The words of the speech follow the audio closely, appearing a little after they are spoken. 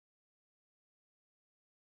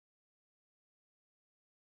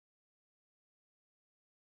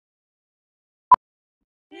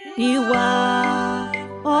ìwà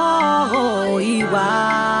ìwà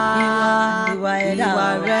ìwà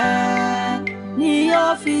rẹ̀ ni yóò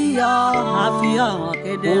fi yọ àfihàn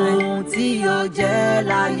kedere ohun tí yóò jẹ́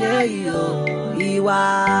láyé yìí o ìwà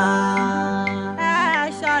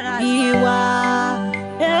ìwà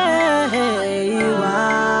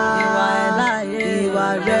ìwà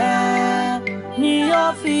rẹ̀ ni yóò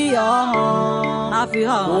fi hàn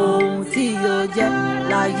àfihàn ohun tí yóò jẹ́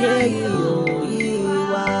láyé yìí o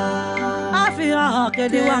ìwà àfihàn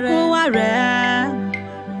kedere ìwà kún wà rẹ̀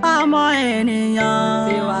ọmọ ènìyàn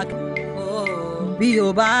bí o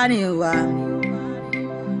bá níwà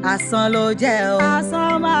asán ló jẹ́ o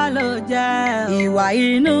asán máa ló jẹ́ o ìwà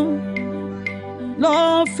inú ló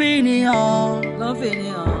ń fi nìyàn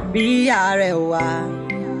bí arẹwà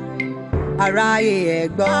aráyé ẹ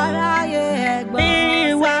gbọ́ bí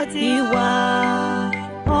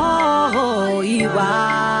ìwà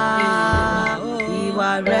ìwà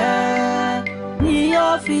rẹ̀ ni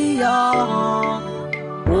yóò fi yọ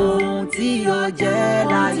ohun tí yóò jẹ́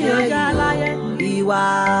láyé ìwà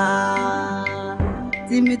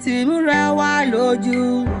tìmùtìmù rẹ̀ wà lójú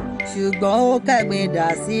ṣùgbọ́n ó kẹ́gbin dà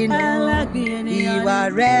sínú ìwà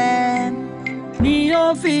rẹ̀ ni yóò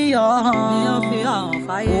fi hàn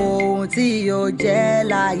fáyé ohun tí yóò jẹ́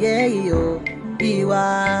láyé yìí o ìwà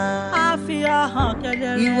àfihàn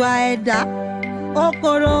kedere ìwà ẹ̀dá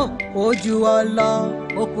okoro ojú ọlọ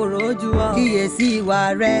kíyèsí ìwà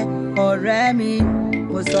rẹ̀ ọ̀rẹ́ mi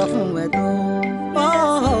mo sọ fún ẹ tó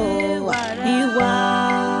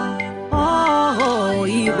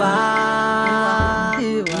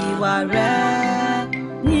ìwà rẹ̀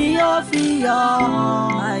ni yóò fi hàn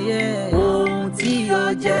ohun tí yóò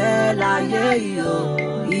jẹ́ láyé yìí o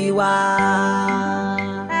ìwà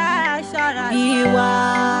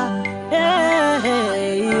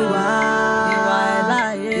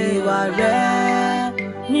rẹ̀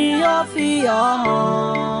ni yóò fi hàn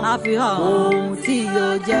àfihàn ohun tí yóò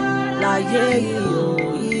jẹ́ láyé yìí o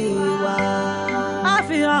ìwà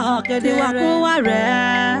àfihàn kedere ìwà kún wà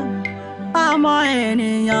rẹ̀ ọmọ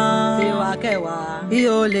ènìyàn ìwà kẹwàá bí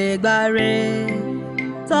o lè gbáre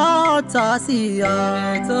tọ́tọ́ sí ọ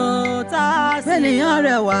ènìyàn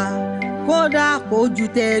rẹwà kódà kó ju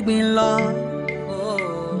tẹ̀gbin lọ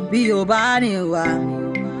bí o bá níwà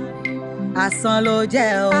asán ló jẹ́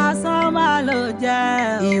o asán máa ló jẹ́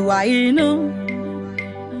o ìwà inú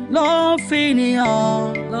ló ń fi nìyàn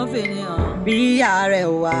bí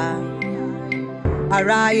arẹwà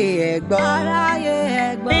aráyé ẹ gbọ́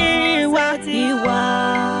bí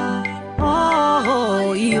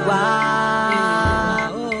ìwà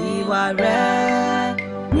ìwà rẹ̀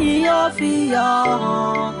ni yóò fi hàn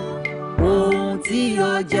ohun tí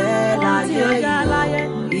yóò jẹ́ láyé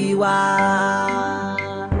ìwà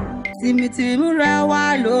tìmùtìmù rẹ̀ wà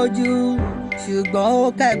lójú ṣùgbọ́n ó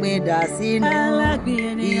kẹ́gbin dà sínú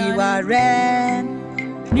ìwà rẹ̀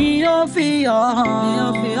ni yóò fi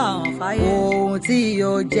hàn fáyé ohun tí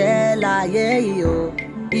yóò jẹ́ láyé yìí o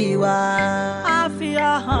ìwà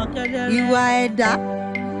àfihàn kedere ìwà ẹ̀dá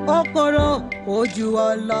okoro ojú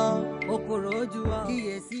ọlọ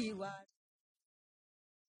kíyèsí ìwà.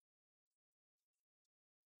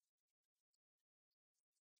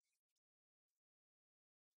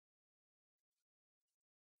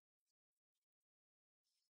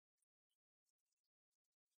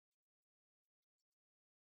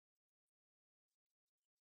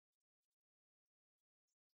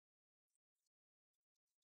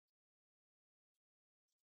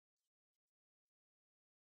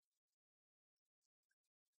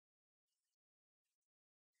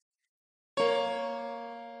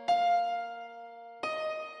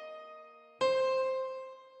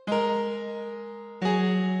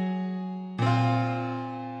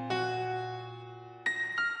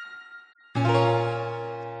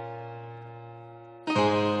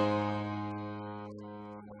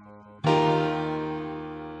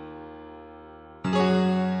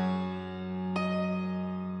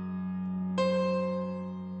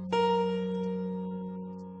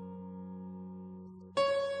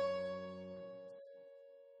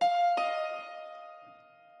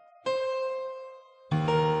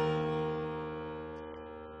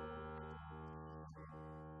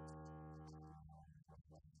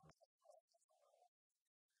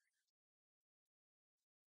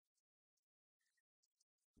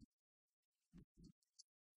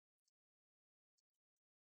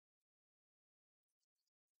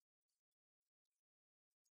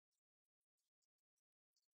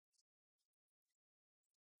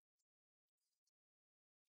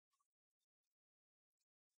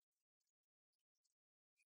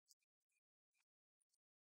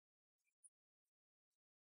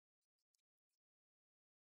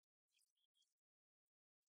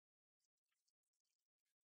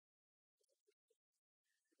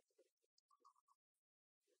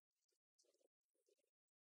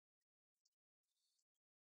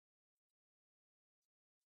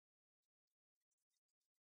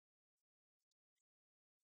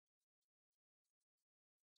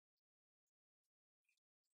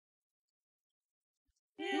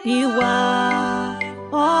 Ìwà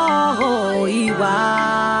ìwà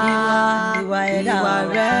ẹ̀dá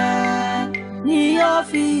rẹ̀ ni yóò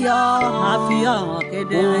fi àfihàn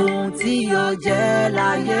kedere ohun tí yóò jẹ́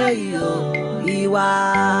láyé yìí o. Ìwà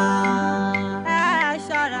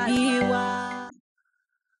ìwà.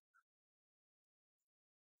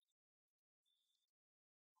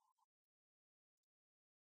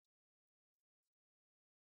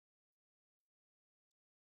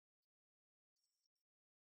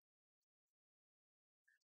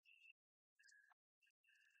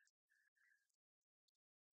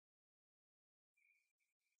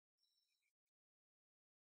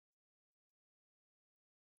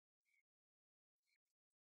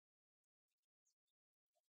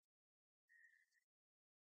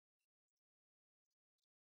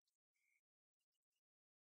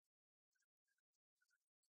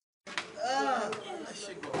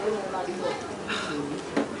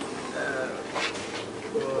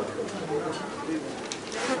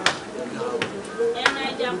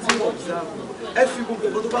 Ẹ fi gbogbo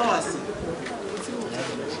nǹkan tó bá wà sí.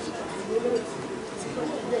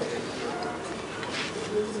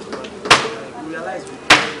 Realize we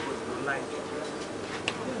online.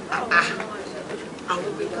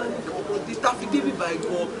 Àwọn mechanic ọmọ data fi débi by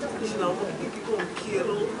God. Ṣé làwọn kékeré kí ẹ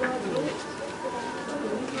lọ?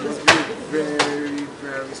 It's very,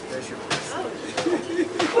 very special.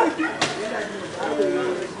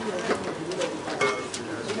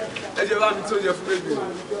 Ẹ jẹ́ bá mi tó jẹ fún bébì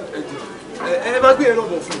ẹ má gbé ẹran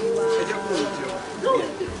bọ̀ fún ẹ jẹ́ kó o jẹ.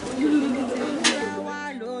 Wá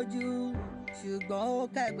lójú ṣùgbọ́n ó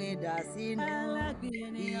kẹ́gbin dà sínú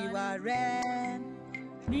ìwà rẹ̀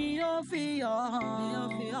ni ó fi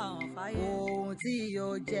hàn fáyé ohun tí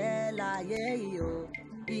yóò jẹ́ láyé yìí o.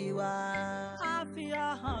 Ìwà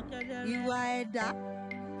ìwà ẹ̀dá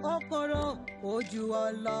okoro ojú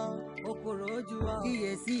ọlọ okoro ojú ọ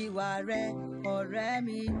kíyèsí ìwà rẹ ọ̀rẹ́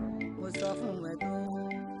mi mo sọ fún ẹ tó.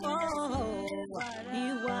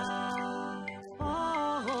 Ìwà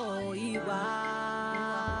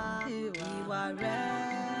ìwà rẹ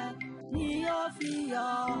ni yóò fi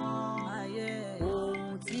hàn ayé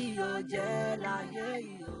ohun tí yóò jẹ́ láyé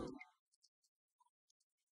yìí o.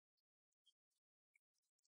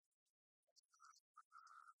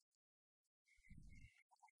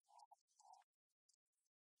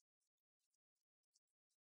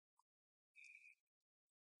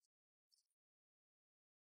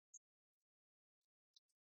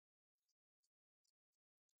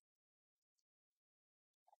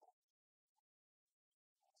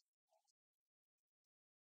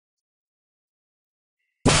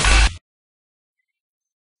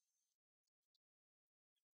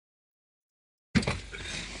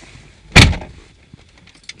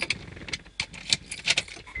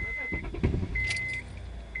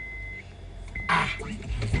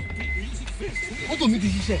 Mọ́tò mi ti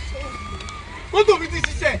ṣiṣẹ́. Mọ́tò mi ti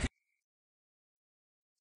ṣiṣẹ́.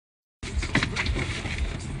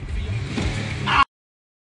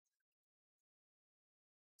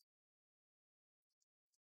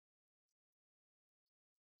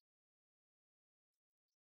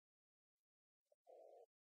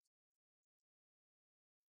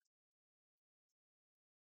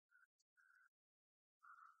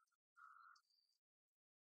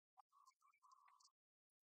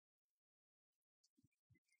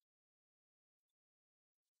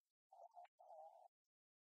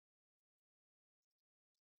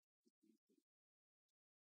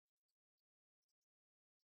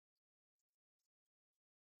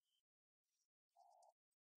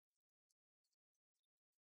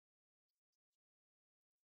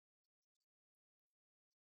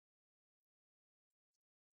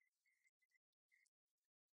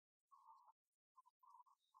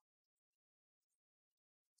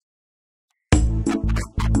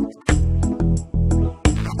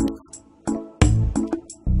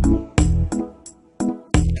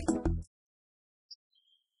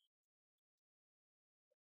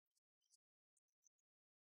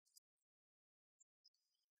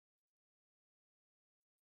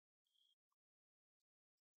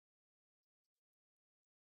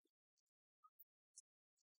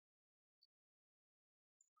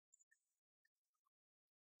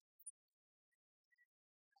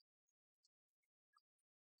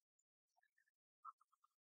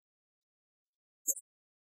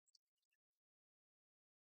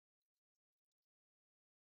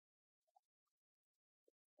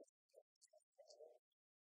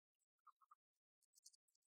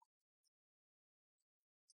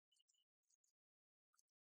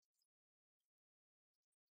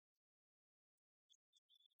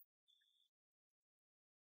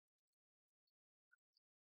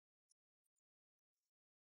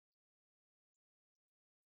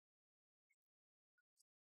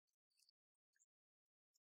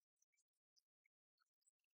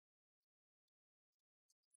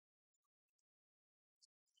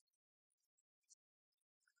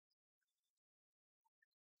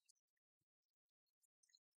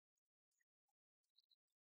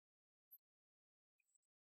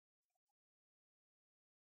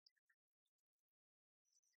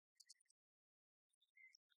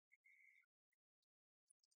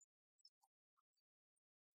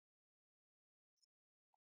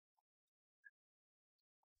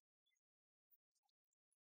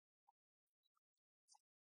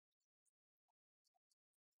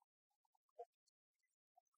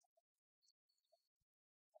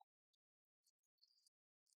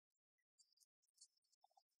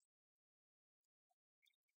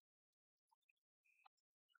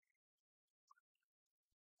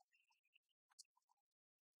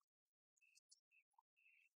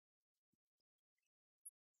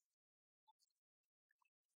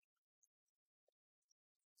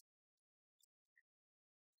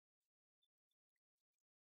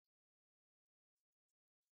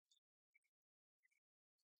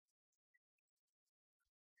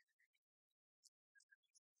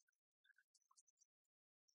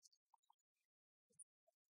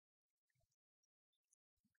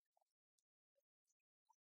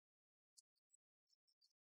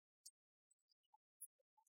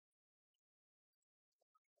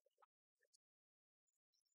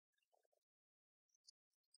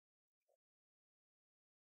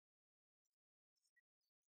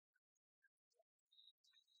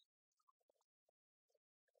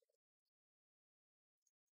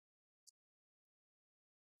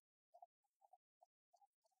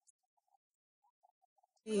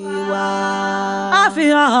 ìwà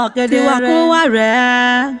àfihàn kedere tiwa kún wà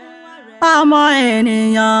rẹ̀ ọmọ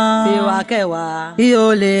ènìyàn tiwa kí o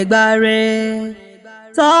lè gbáre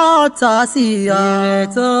tọ́tọ́ sí ọ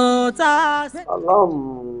tó tọ́ sí. Alarm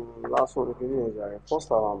last one, kí ni ẹ̀jẹ̀ rẹ̀? First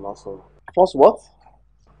alarm last one. First what?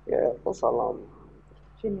 Yeah, first alarm.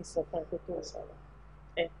 ṣé mi sọ fún ẹ pé tó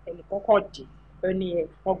ẹnìkan kan dì ó ní ẹ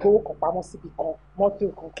wọn gbowó kan pamọ́ síbi kan mọ́tò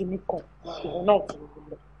kan kíní kan ìwọ̀n náà tó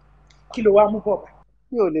lọ kí ló wá mú bọ̀ bá.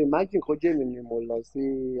 Mi ò lè imagine kó jẹ́ mi ni mo lọ sí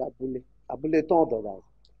abúlé tán ọ̀dọ̀ rà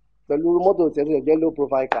pẹ̀lú mọ́tò tẹ̀lé jẹ́ low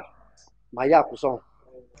profile car màá yà kú sọ̀hún.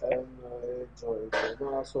 Ẹjọ́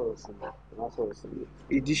máa sọ̀rọ̀ sí mi.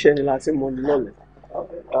 Ìdíṣẹ́ ni láti mọ ní lọ́lẹ̀.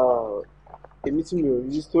 Èmi tí mi ò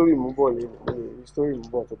rí story mú bọ̀ lé mi ò rí story mú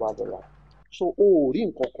bọ̀ tó bá dọ̀la. So o ò rí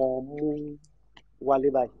nǹkan kan mú wálé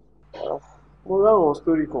báyìí. Mo rí àwọn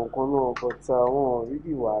story kankan náà but àwọn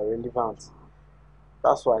really wà relevant.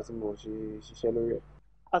 That's why tí mo ṣe ṣiṣẹ́ lórí ẹ̀.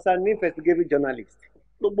 As an investigative journalist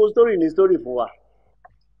gbogbo story ni story fún wa.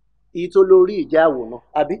 Èyí tó lórí ìjà àwòrán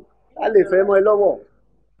àbí a lè fẹ́ mọ́ ẹ lọ́wọ́.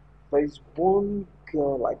 There is one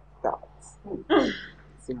girl like that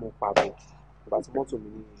tí mo pàbọ̀ nígbà tí mọ́tò mi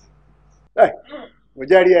ní ìlú. Mo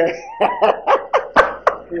jẹ́rìí ẹ.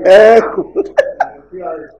 Ẹ kù.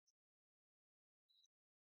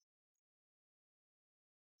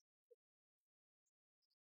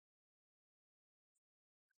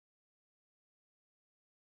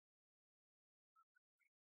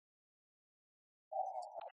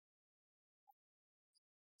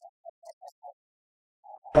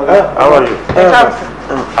 How are you?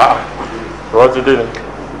 Wọ́n ti dé ni.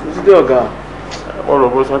 Mo ti dé ọ̀gá. Mo rò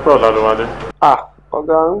bó ṣe pé ọ̀la ló máa dé.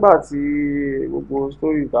 Ọ̀gá nígbà tí gbogbo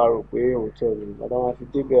story ta rò pé òótọ́ ni bàbá máa fi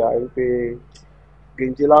débẹ̀ àrí pé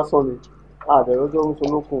gèǹjẹ lásán ni àdẹ̀rọ́jọ́ ń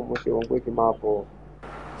solókùn mo ṣe wọ́n pé kí n máa bọ̀.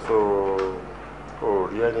 So o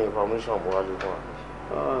rí any information mo wá lè fún wa.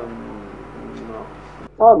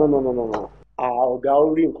 No. Ọ̀gá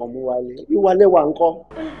ó rí nǹkan mú wálé. Ìwàlẹ́wà ńkọ́?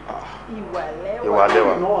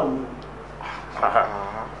 Ìwàlẹ́wà.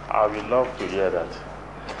 I will love to hear that.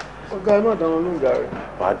 Ọ̀gá ẹ má dá wọn lóhùn gàrí.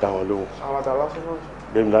 Màá dá wọn lóhùn. Àwọn àtàlà sọ́nà.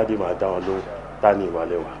 Bẹ́ẹ̀ni ládé màá dá wọn lóhùn. Ta ni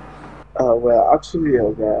Ìwàlẹ́wà? Well, actually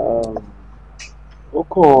ọ̀gá ó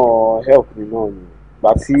kàn help mi náà ni.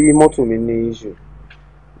 Ìgbà tí mọ́tò mi ní issue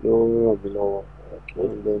ló ràn mí lọ́wọ́.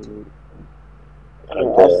 And then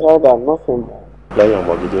aside that nothing. Lẹ́yìn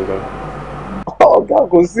ọmọ gidi nǹkan. Ọ̀gá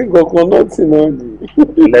kò sí nǹkan kan náà tì náà ni.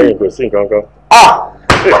 Lẹ́yìn kò sí nǹkan kan.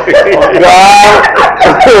 Ọ̀gá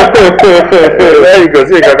Lẹ́yìn kò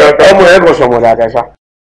sí nǹkan kan. ọmọ ẹ̀ kò sọ̀mọ̀ dáadáa ṣá.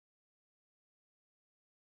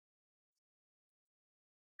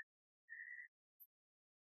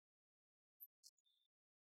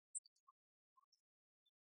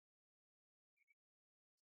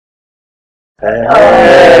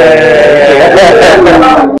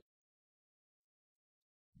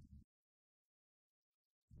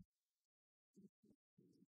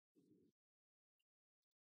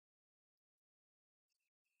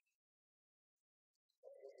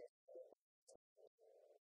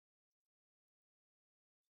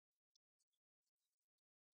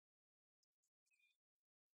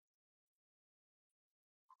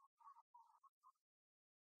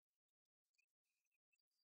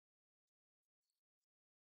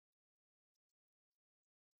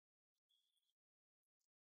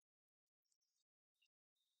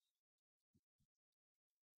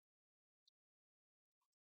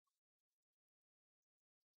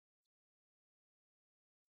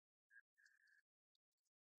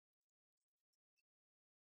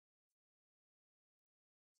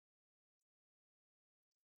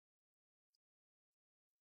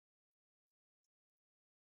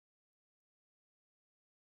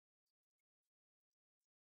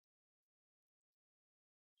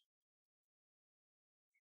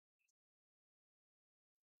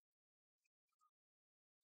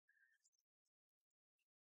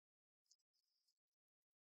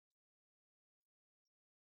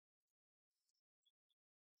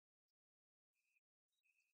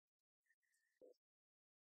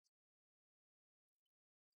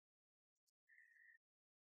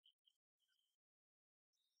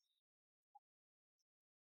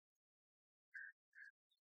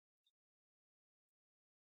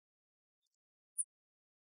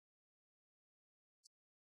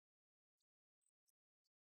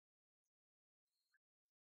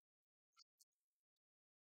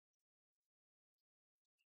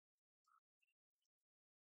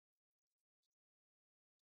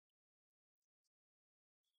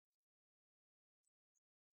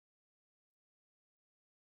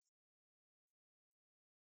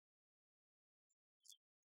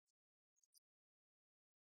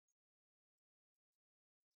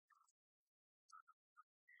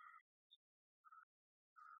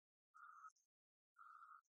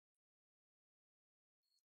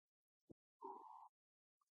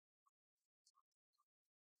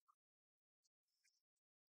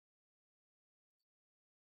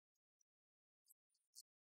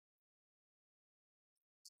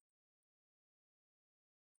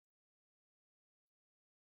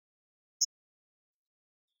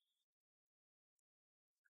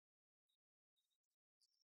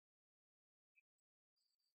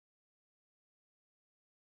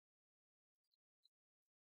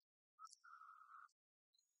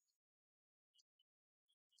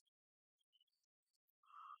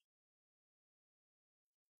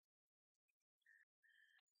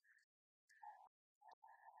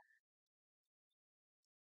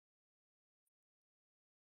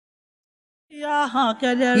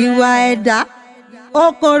 Ìwà ẹ̀dá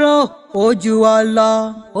okoro ojú ọlọ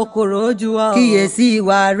okoro ojú ọ kíyèsí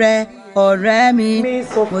ìwà rẹ ọ̀rẹ́ mi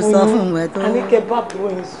mo sọ fún ẹ tó. Àníkẹ́ bá àbúrò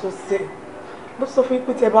yín sọ́sẹ̀ mo sọ fún yín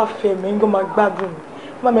pé tí ẹ bá fẹ́ mi ń gbọ́ máa gbádùn mi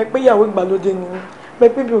máa mọ̀ pé ìyàwó ìgbàlódé ni mọ̀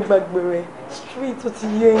pé bí o gbàgbé rẹ̀ street tó ti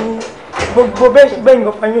yé yín gbogbo bẹ́ẹ̀ yín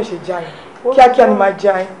ọ̀fà yín ò ṣe já yín kíákíá ni máa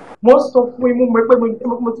já yín. Mo sọ fún yín mo mọ̀ pé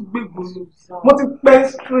mo ti gbé ìgboro mo ti pẹ́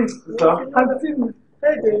street àti mi.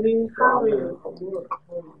 Hey, darling, how are you?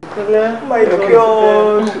 Hello, my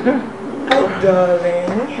God. Hi,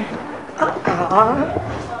 darling.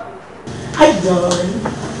 Hi, darling.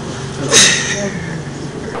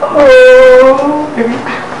 Oh, baby,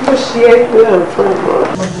 no share.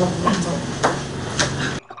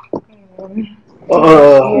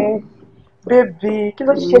 Baby, kí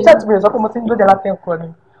ló ṣe ṣáà tí mo sọ pé mo ti ń lóde láti ẹ̀kọ́ ni.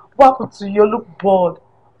 What happened to you? Look bored.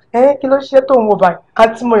 Kí ló ṣe tó ń wo báyìí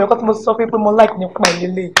àti mo yàn kó tí mo sọ pé mo like nípa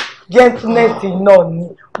ìlélẹ̀ gentleness náà ni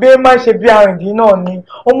bí ẹ máa ṣe bí R&D náà ni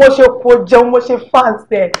ó mọ̀ ṣe kó jẹun mo ṣe fans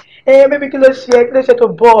ẹ̀ bébí kí ló ṣe tó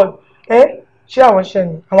board ṣé àwọn iṣẹ́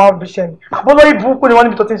ni àwọn abiṣẹ́ ni àbólóyè burúkú ni wọ́n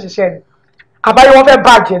níbi tó ti ń ṣiṣẹ́ ni àbáyé wọn fẹ́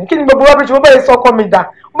bàjẹ́ ni kí ni gbogbo rọ́bìṣì wọ́n bẹ̀rẹ̀ sọ ọkọ mi dà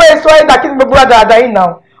wọ́n bẹ̀rẹ̀ sọ ẹ̀dà kí ni gbogbo dáadáa yìí náà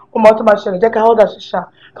ó mọ̀ tó máa ṣẹlẹ̀ jẹ́ ká ọ̀dà ṣiṣà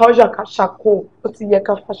ká ọ̀dà ṣàkó ó ti yẹ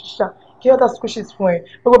ká fa ṣiṣà kí ọ̀dà squishes fún ẹ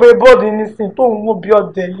gbogbo bẹ́ẹ̀ bọ́ọ̀dù nísìn tó ń wò bí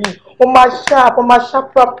ọ̀dẹ̀ yìí ó máa ṣá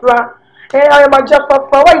pàápàá ara máa já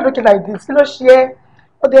pàápàá why you looking like this kí ló ṣe é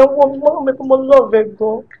ọ̀dẹ̀ ń wò mí pé mo love ẹ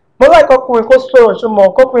gan mo láì kọkùnrin kó sọ̀rọ̀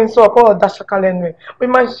ṣùgbọ́n kọkùnrin sọ̀rọ̀ kọ́ ọ̀dà ṣàkà lẹ́nu ẹ̀ bí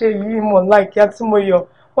máa ń ṣe yìí mo like yá tí mo yọ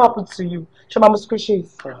what happened to you ṣé máa mú squishes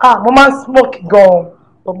mo máa ń smoke gan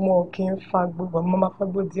ọmọ kì í fa gbogbo mo máa fa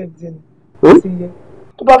gbó díẹ̀díẹ̀ ni ti yẹ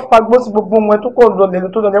tó bá fa gbó sí gbogbo ohun ẹ tó kọ̀ lọlẹ̀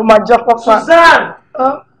tó lọlẹ̀ ó máa já pàápàá. Susan.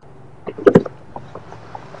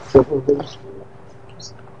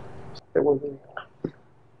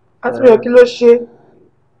 Àti mi ò kí ló ṣe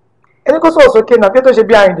ẹni kó sọ̀rọ̀ sókè náà kí tó ṣe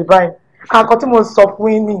bí àrìndì báyìí àkọ́ tí mo sọ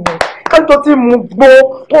fún yín nìyẹn kájú tó ti mú gbó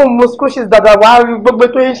tó ń mu squishes dáadáa wàá rí gbogbo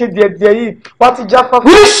tó yín ṣe díẹ̀díẹ̀ yìí wàá ti já fáfá.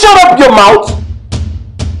 Will you shut up your mouth?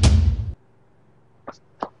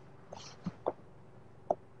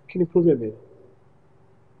 Kí ni problem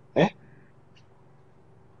ẹ?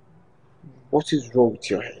 What is wrong with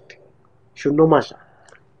your head? Should no matter.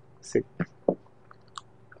 See,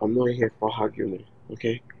 I'm not here for argument,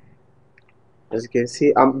 okay? As you can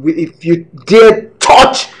see, if you dare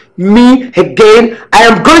touch me again, I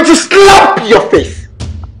am going to slap your face.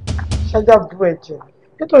 Ṣájà bú ẹ̀jẹ̀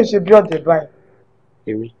kí tó ń ṣe bí ọ̀dẹ̀ báyìí.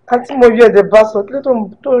 Èmi. Àti mo yọ ẹ̀dẹ̀ bá sọ kí tó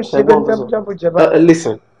ń ṣe bẹ́ẹ̀ jábọ̀ jẹ báyìí.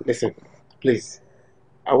 Listen, please.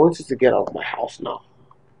 I want you to get out of my house now.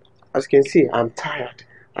 As you can see, I'm tired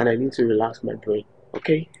and I need to relax my brain,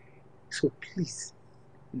 okay? So please,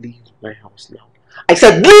 leave my house now. I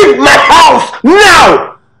said leave my house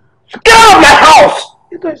now! Get out of my house!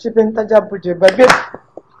 You don't even touch a budget, baby.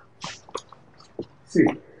 See,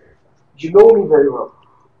 you know me very well.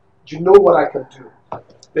 You know what I can do.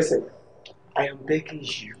 Listen, I am begging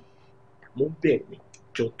you. Don't beg me.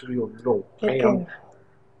 Just do your no. I am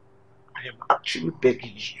actually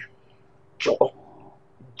begging you. Joe.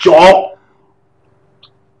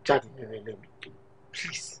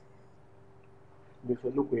 Please.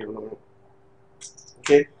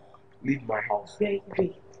 Okay? Leave my house.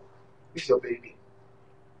 Baby. Who's your baby?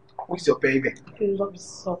 Who's your baby? I love you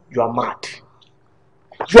so. You are mad.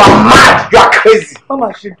 You are mad! You are crazy!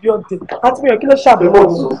 Mama should be on the. Ask me,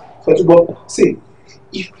 see,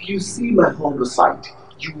 if you see my home on the side,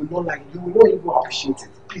 you will not even appreciate it.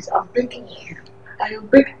 Please, I'm begging you. I am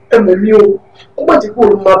begging Emilio.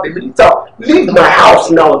 Leave my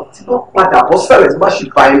house now.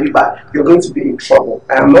 You're going to be in trouble.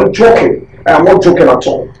 I am not joking. I am not joking at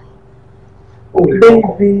all. Oh,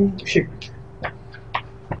 baby.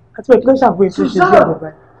 That's what pleasure going to Susan.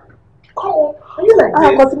 Come on. Are you like this?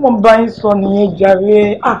 Because I'm buying Sonny,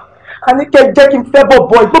 Jerry. I need to take him fable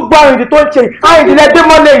boy. Look, buying the touchy. I need to let them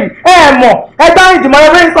money. More. I died in my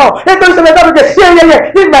race.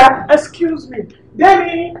 Excuse me.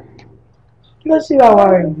 Daddy. Let's see how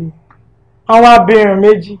I am. How I bear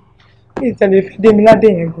Meji. It's a little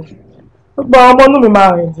demilade. But I'm on my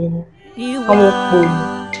mind. I'm a fool.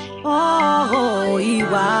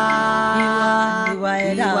 Ìwà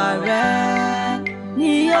ẹ̀dá rẹ̀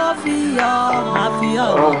ni yóò fi yọ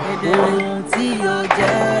àfihàn kedere tí yóò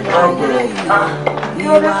jẹ́ láyé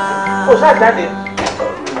ìwà. Ó ṣàjáde.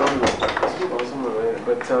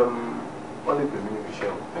 But only pè mí níbi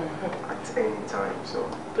iṣẹ́ at any time so.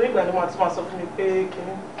 Torí ìgbà ni wọ́n ti máa sọ fún mi pé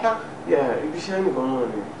kíní. Yeah, ibi iṣẹ́ nìkan náà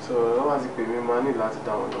ni so wọ́n wá sí pè mí máa ní láti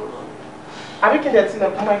dáwọn lọ́wọ́. Àbí kí n dẹ̀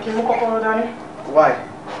tilẹ̀kùn máa kí n mú kọ́kọ́rọ́ dání. Why?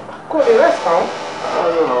 Kò lè rest now. No,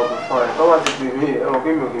 I'll be fine. Come on,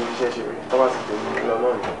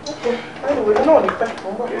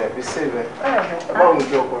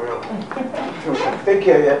 Take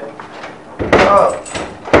care, yeah.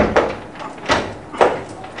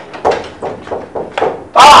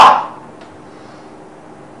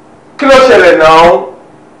 Kí ló ṣẹlẹ̀ náà?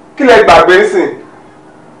 Kí lẹ gbàgbé sìn?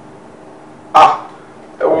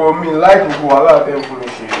 Ẹ wo mi láì gbogbo wàhálà tẹ́ ń fún mi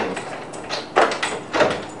ṣe.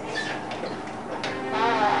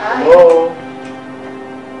 Hello.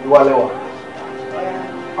 IWALEWA.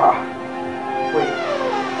 Wait.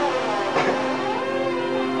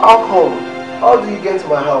 How come? How do you get to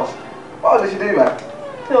my house? How did you do that?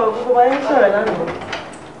 So, gbogbo bá yẹn sọ̀rọ̀ lánàá.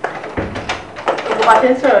 Gbogbo bá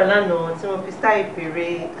yẹn sọ̀rọ̀ lánàá tí mo fi style ìpèrè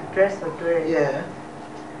address ọ̀dọ̀ ẹ̀. Yeah.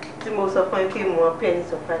 Tí mo sọ fún ẹ pé mo wá pay any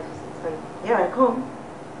surprise for some time. Here I come.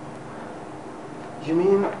 You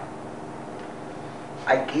mean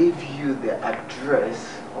I gave you the address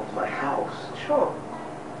of my house? Sure.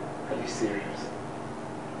 Are you serious?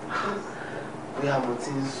 We have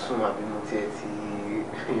nothing soon. I've been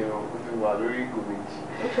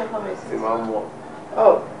What's your comment?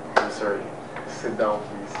 Oh, I'm sorry. Sit down,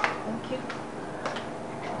 please. Thank you.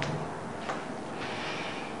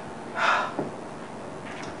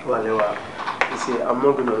 IWALEWA, you see, I'm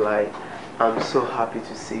not gonna lie. I'm so happy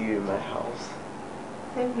to see you in my house.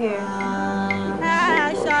 Same here.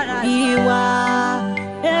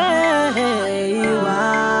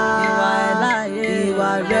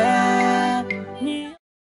 Ìwà rẹ̀ ni.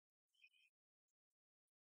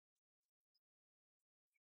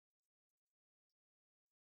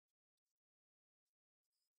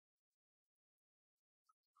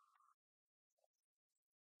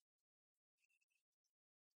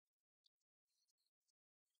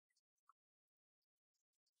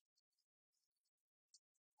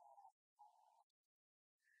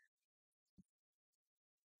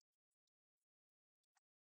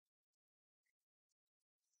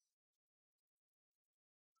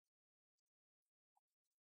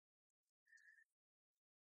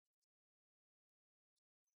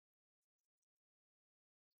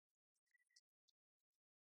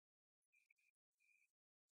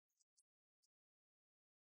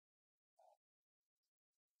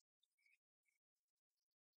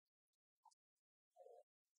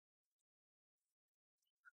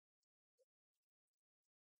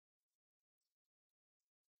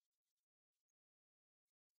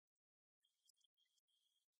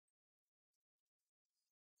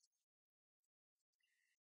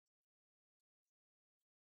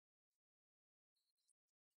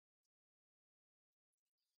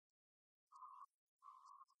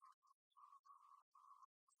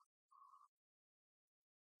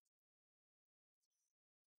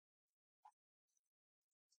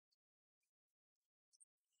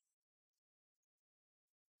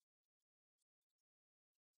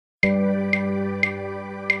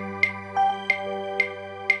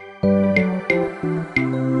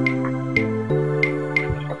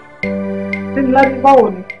 Láti báwo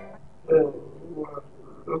ni?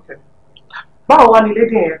 Okay. Báwo wá ní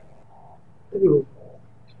lédè yẹn?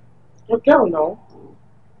 Okay, now.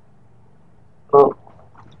 Oh,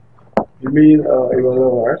 you mean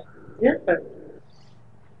IWALEWA, right? Yeah.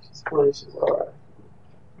 She's fine, she's alright.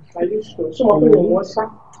 Are you sure? So, what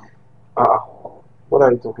What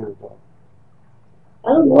are you talking about? I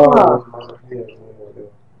don't know.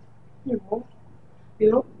 You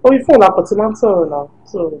know, only phone up to answer now,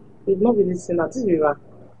 so we've not really seen that.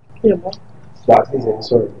 Yeah, But I'm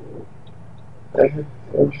sorry.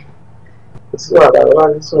 It's not that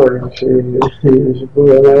I'm sorry. She put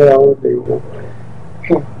her around the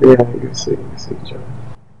yeah, you see, John.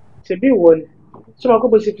 She be one. She might go,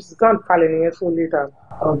 but she can't call any so later.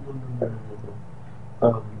 Oh,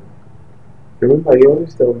 no. Remember, you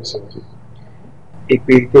always tell me something. If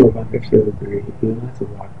we go back a field, you have to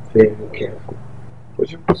be very careful.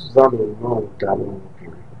 But you put Susanna wrong, darling.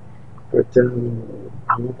 But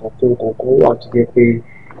àwọn kọ̀ọ̀kan wà tó jẹ́ pé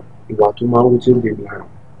ìwà tó máa ń wú tí ó lè lára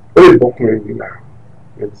ó lè bọ́kùnrin mi lára,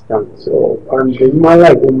 you understand? So and the human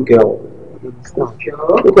like home girl, you understand?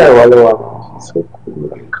 Look at IWALEWA, she's so cool,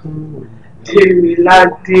 like calm.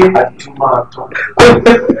 Demilade. Adúmáàtán.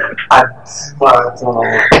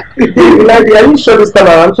 Demilade, are you sure this time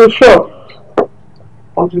around? I'm so sure.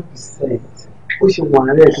 100%. Ó ṣe wà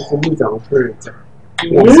rẹ̀ tó fún mi ìtàwọn parents.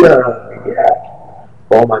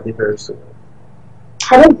 All my day very soon.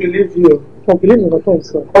 I don't believe you. I believe in what I'm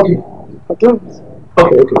saying. Okay. I don't.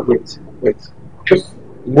 Okay, wait. Just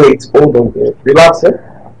wait, hold on there. Relax, eh?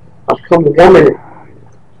 I'll come in 1 minute.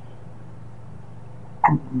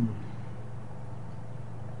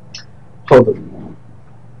 Hold on.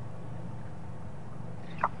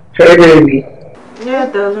 Hey baby,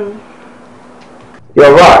 Yeah, darling.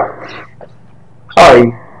 you're right. Hi,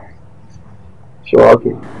 sure,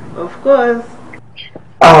 okay. Of course.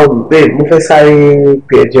 Babe, mo fẹ́ sáré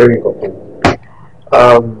pe ẹjọ́ rìn kankan.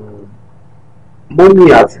 Um, Mọ́mí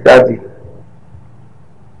àti dáàdì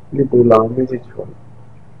níbo làwọn méjèèjì wà?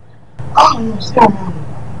 ọ̀hún sí ọmọ rẹ̀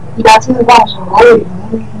ìgbà tí mo bá sọ̀rọ̀ ó lè mú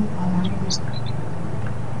àwọn onímọ̀sán.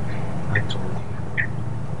 I told you.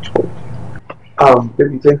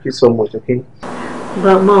 Baby, thank you so much, okay?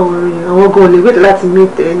 But ma worry, I won't go live it. Let's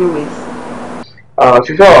meet anyways.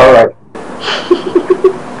 She's alright.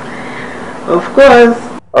 Of course.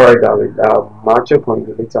 Alright, darling. I'll check on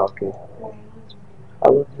you later, okay? I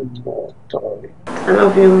love you more, darling. I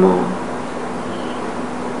love you more.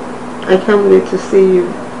 I can't wait to see you.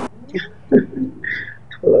 I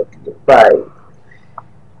love you. Bye.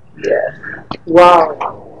 Yeah.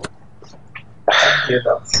 Wow. I hear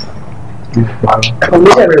that.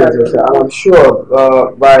 I'm sure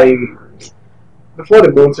before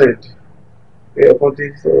the month end, yeah, but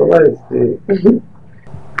it's what is the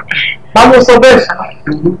Vamos sọ bẹ́ẹ̀ ṣá.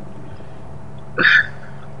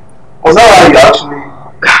 was that why you actually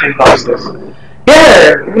came downstairs?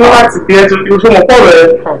 Yeah, ní láti bí ẹ tó fi fún ọ̀pọ̀ rẹ̀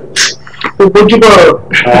gbogbo ojúbọ̀ rẹ̀.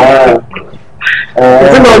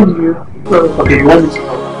 Is it not you? Okay, you want me to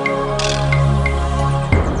know?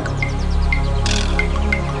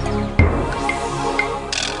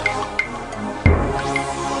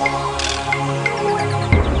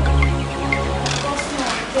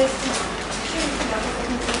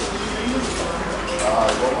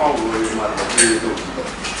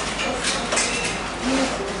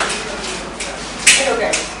 Hello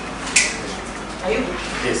guys. Are you good?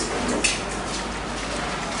 Yes.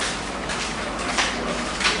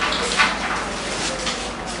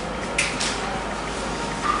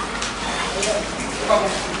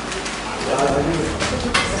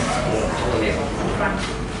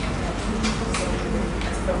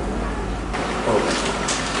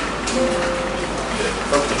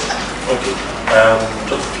 Okay.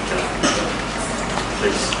 Just a picture.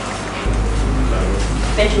 Please.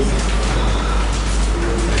 Thank you.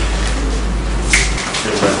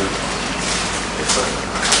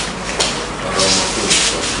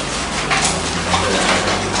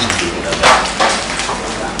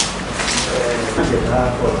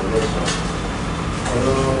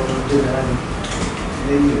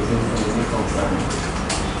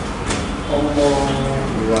 Ọmọ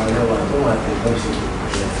IWALEWA tó wà tẹ̀gbọ́n ṣe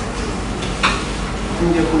ń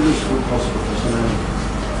jẹ́ kó lè ṣe cost professionally.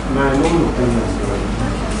 My own opinion is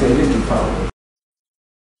tẹ̀lé the power.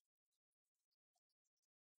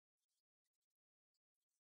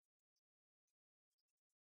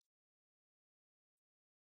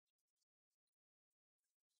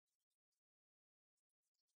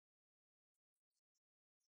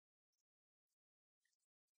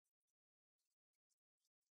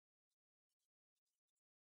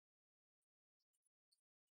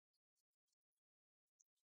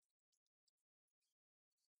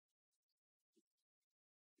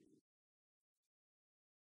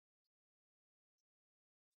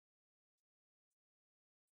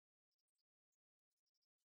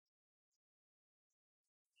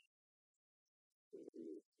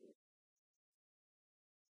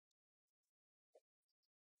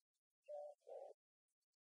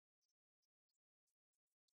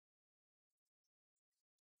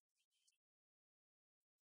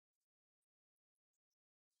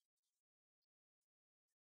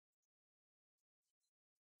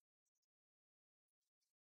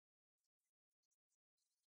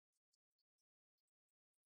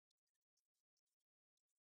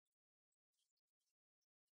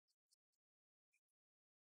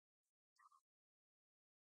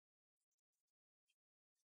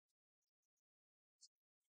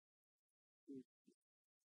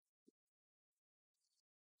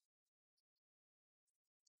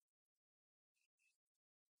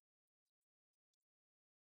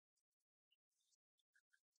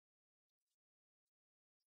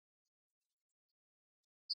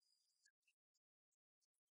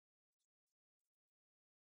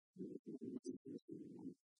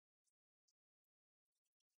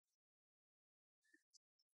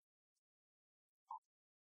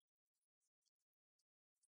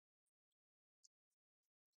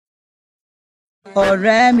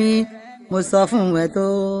 ọ̀rẹ́ mi mo sọ fún ẹ tó.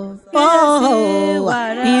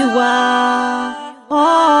 ìwà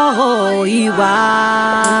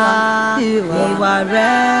ìwà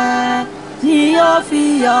rẹ ni yóò fi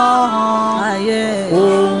hàn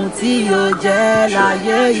ohun tí yóò jẹ́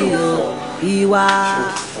láyé yìí o ìwà.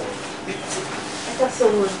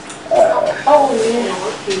 Oh,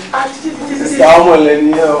 yeah. Sister ọmọ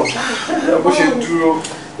lẹ́ni ẹ̀ o. Bó ṣe dúró.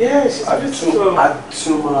 Yeah, she's beautiful.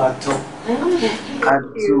 Àtúmọ̀tán.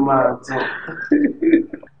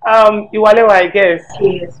 Iwalewa, I guess.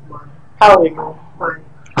 Yes, ma'am. How are you? Fine.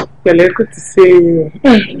 Well, good to see you.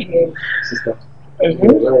 Sister,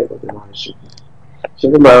 ṣé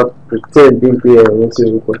ló máa pretend bí pé ẹ̀rọ ti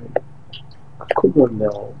orúkọ ni? Come on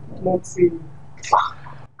now. Moti.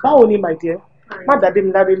 Báwo ni, my dear? Má dàdé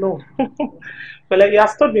mi ládé náà. Well, he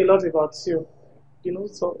has told me a lot about you. You know,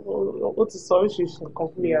 so what is oríṣiríṣi nǹkan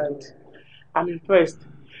fún mi and I'm impressed.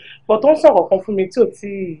 But ó ń sọ̀rọ̀ kan fún mi tí ò tí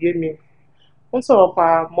ì yé mi. Ó ń sọ̀rọ̀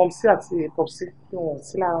pa mọ̀mísí àti pọ̀písí bí wọ́n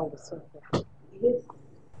sí lára wọn sí.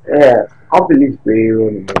 Yeah, I believe pé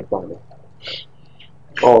irọ́ ni mo pa lọ.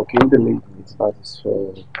 Kì í believe me tí bá ti sọ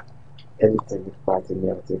anything nípa tèmi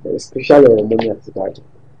àti ìbẹ̀rẹ̀, especially ọ̀rọ̀ mọ́mí àti dájú.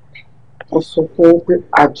 Mo sọ fún pé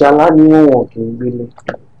àjàlá ni wọ́n kì í gbélé.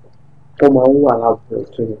 Wọ́n máa ń wà láàbùrọ̀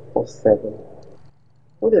 24/7.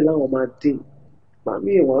 Ó dẹ̀ láwọn máa dé.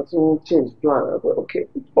 Màmí ìwọ̀n tún change plan ẹ̀ pé okay,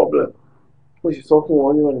 no problem. Mo sì sọ fún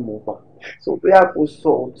wọn níwọ̀n ni mo pa. So bí a kò sọ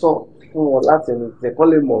òótọ́ fún wọn láti ẹnu tẹ̀ kọ́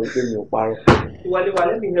lè mọ̀ wípé mi ò parọ́. Iwalewa,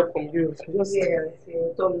 let me hear from you. Just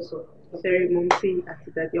Sorry, Mumsy àti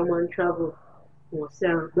Daddy ọmọ ń travel. Wọ́n sí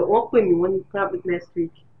àrùn. But wọ́n pè mí wọ́n ní probably next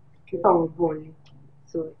week. If I'm born.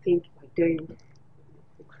 So I think I tell you.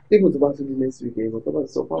 Even tó bá tún ní next week ẹ̀yìn tó bá ti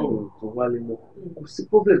sọ fún àwọn tó wálé mọ́ kò sí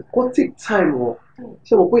problem kó take time wọn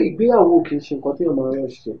ṣe mọ̀ pé ìgbéyàwó kì í ṣe nǹkan tí wọ́n máa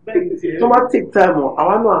rush ṣe tó bá take time wọn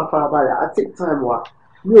àwa náà á farabalẹ̀ á take time wa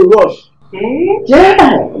no rush. Yeah,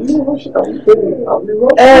 no rush.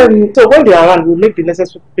 So when they are around, we'll make the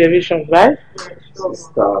necessary preparations, right?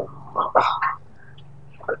 Sister,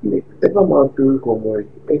 never mind doing homework.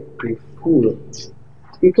 Be fool.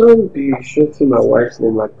 You can't be shouting my wife's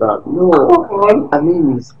name like that. No, her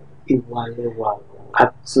name is Iwalewa.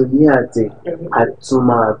 Atuniade.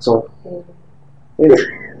 Atumato.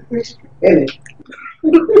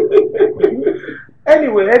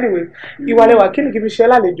 Anyway, Iwalewa, can you give me share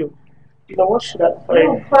lálejò? You know what should I find?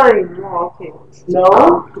 No, fine. No, okay. No,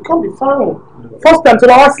 you can't be fine. First time to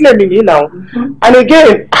my house, let me now. And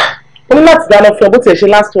again, I'm not done of your booty. She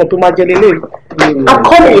last one to my jelly. I'm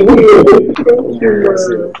coming.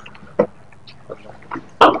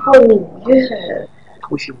 I'm coming. Yeah.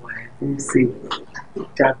 Kò ṣe wà ń ṣe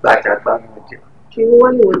jágbàjágbà náà jẹ. Kí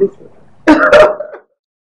wọ́n ní wọlé fún.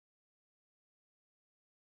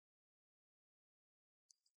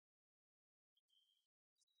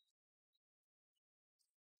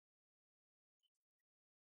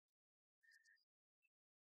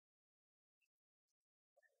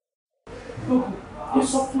 Mo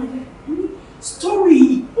sọ fún ẹ story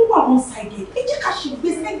yìí ó wà one sided ẹ jẹ́ ká ṣe gbé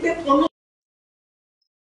sẹ́gbẹ́ kan náà.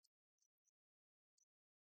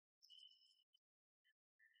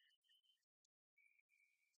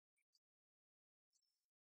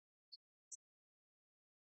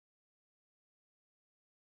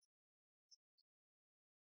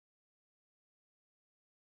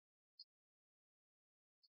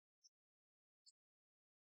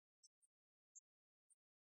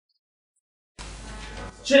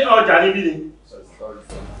 Ṣé ọjà níbí ni?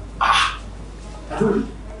 Adúlé,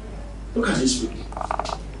 look at this week.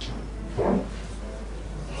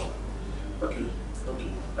 Okay.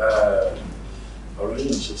 Ọ̀rọ̀ yìí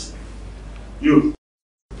ń ṣe sí. You.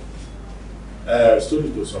 Story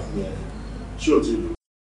tó sọ fún mi ẹ̀ ṣé o ti lò?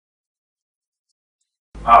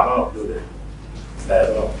 Bá upload ẹ̀. Bá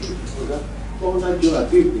upload ẹ̀. Wọ́n dájú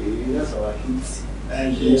àgbègbè that's our hit.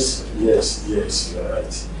 Yes, you're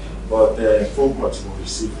right. But phone call tí mo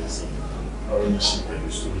receive is ọ̀rọ̀ yìí ṣe pẹ̀lú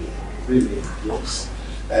story. Really? Yes.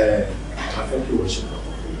 I fẹ́ kí wọ́n ṣe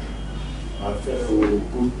kankan fún mi. I fẹ́ kó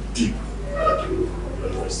go deep into your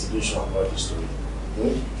investigation about the story.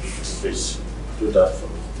 Please do that for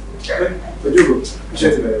me. Ojú kò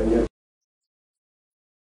iṣẹ́ ti bẹ̀rẹ̀ ní.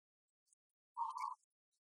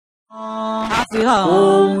 Àfihàn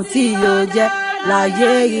ohun tí yóò jẹ́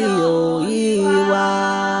láyé yóò yí wa.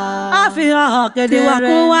 Àfihàn kedere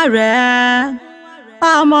tiwakúwà rẹ̀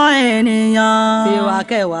ọmọ ènìyàn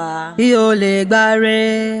tiwakẹwà kí o lè gbáre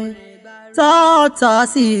tọ́tọ́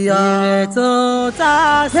sí ọ. Ire tó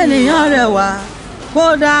tọ́ sí ọ. Ènìyàn rẹwà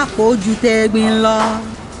kódà kó ju tẹ̀gbìn lọ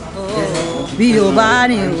bí o bá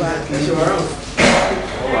rìn wá.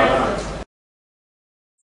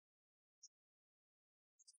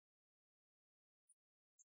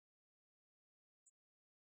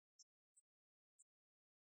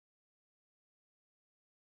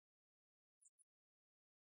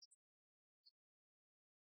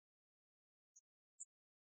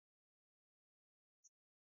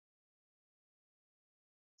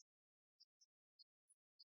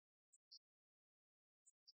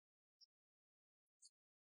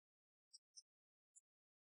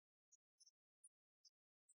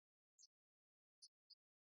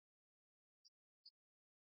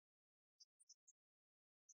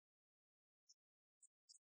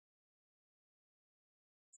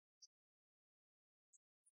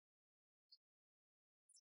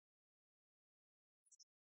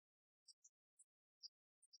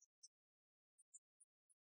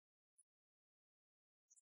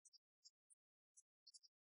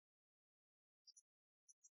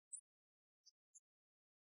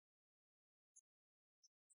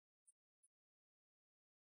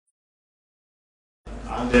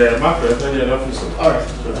 And Mark, you're attending the office.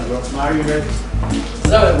 Alright. Marry me. Is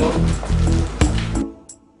that right,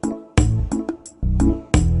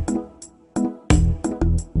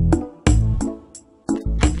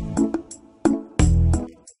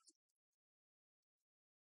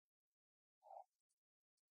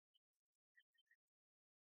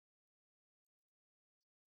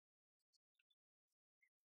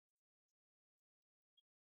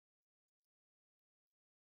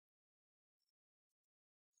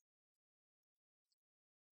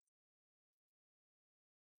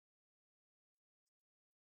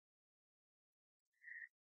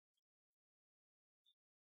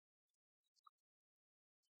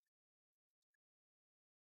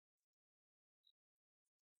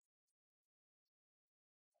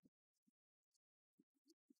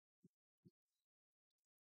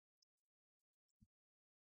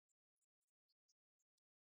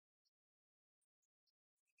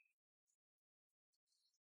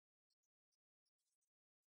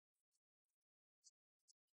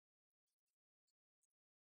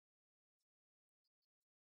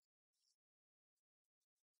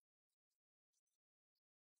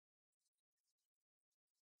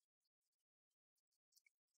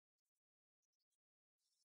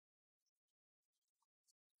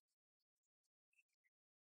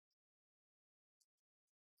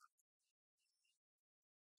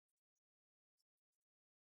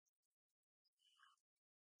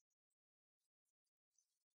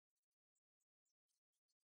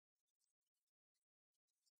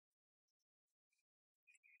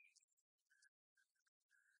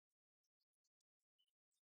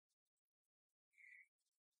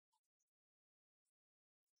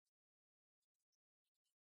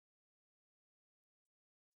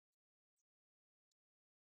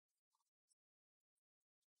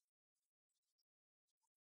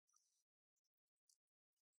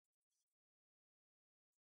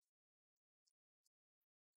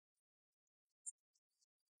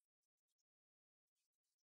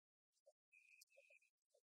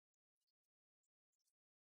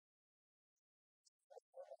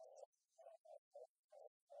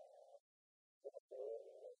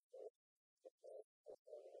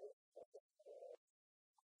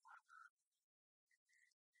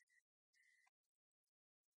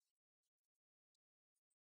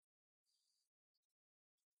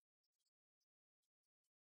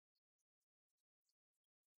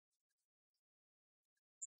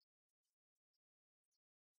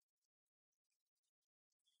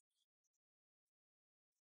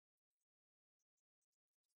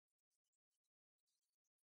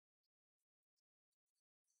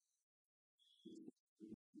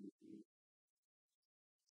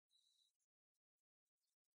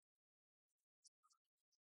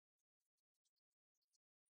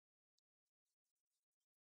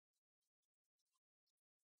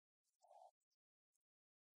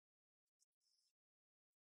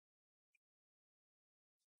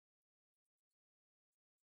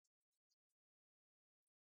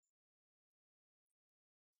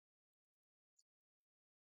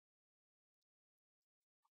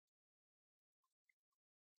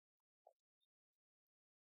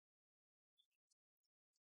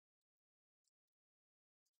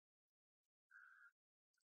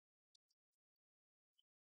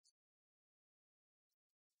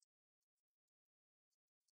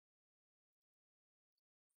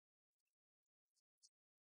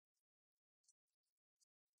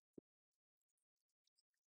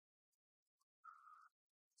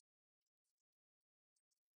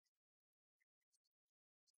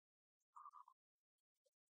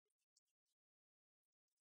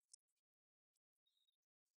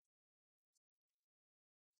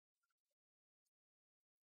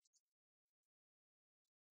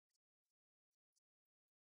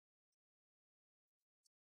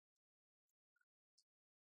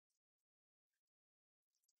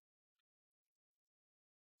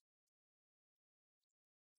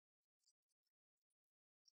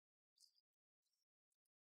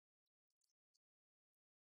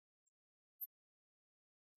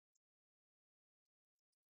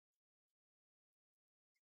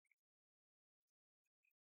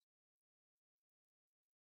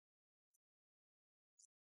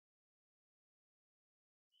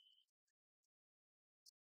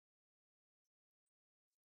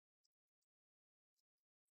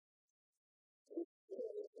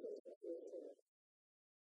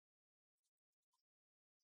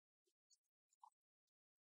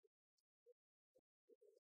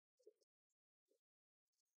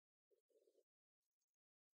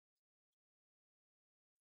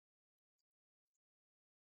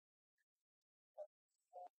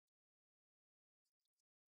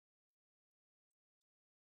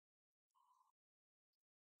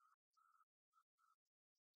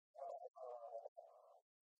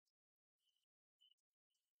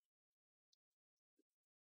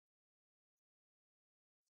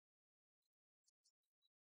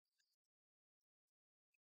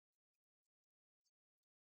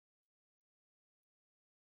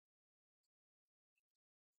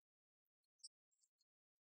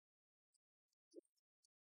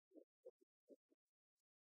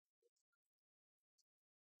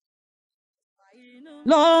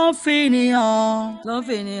 ló ń fi ni hàn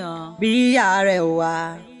bí Arẹwà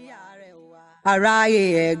aráyé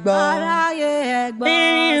ẹ gbọ́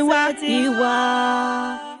ìwà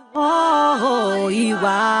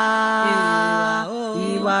ìwà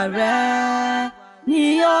ìwà rẹ ni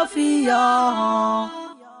yóò fi yọ hàn.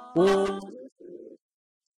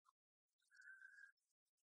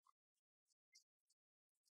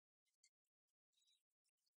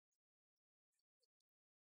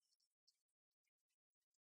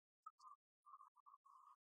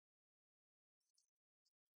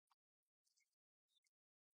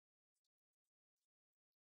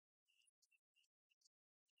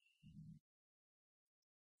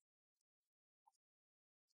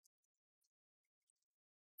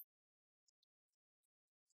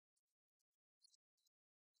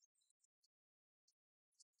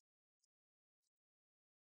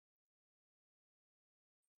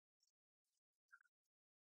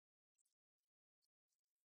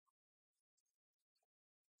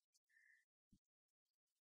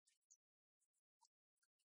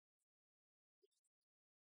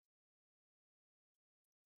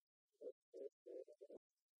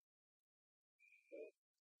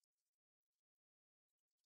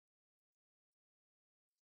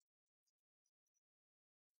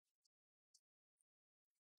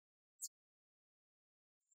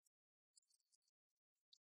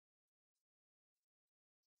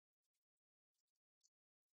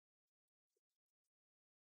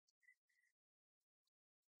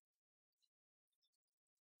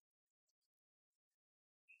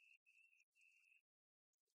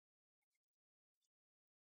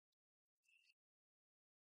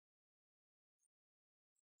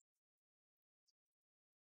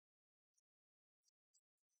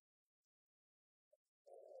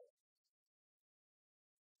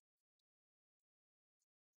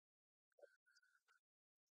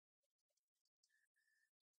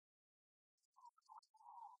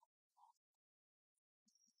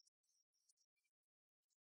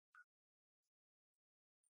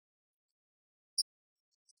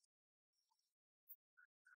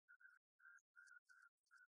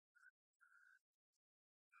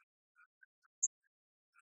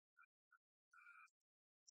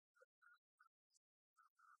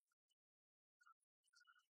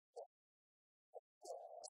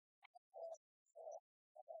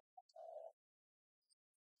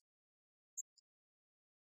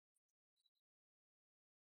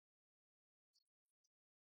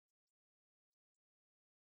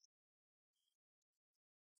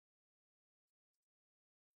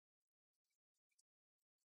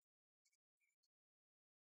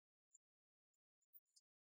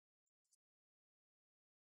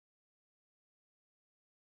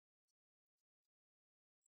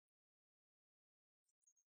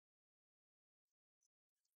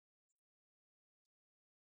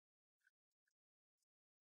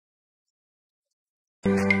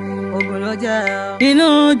 Ogun ló jẹ́ inú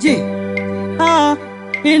jìn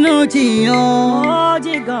inú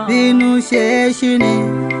jìyàn bínú ṣe é ṣí ni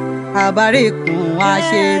àbáríkùn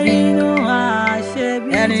àṣebí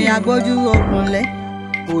ẹ̀rìn agbójú òkunlé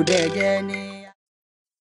kò dẹ̀ jẹ́ ní.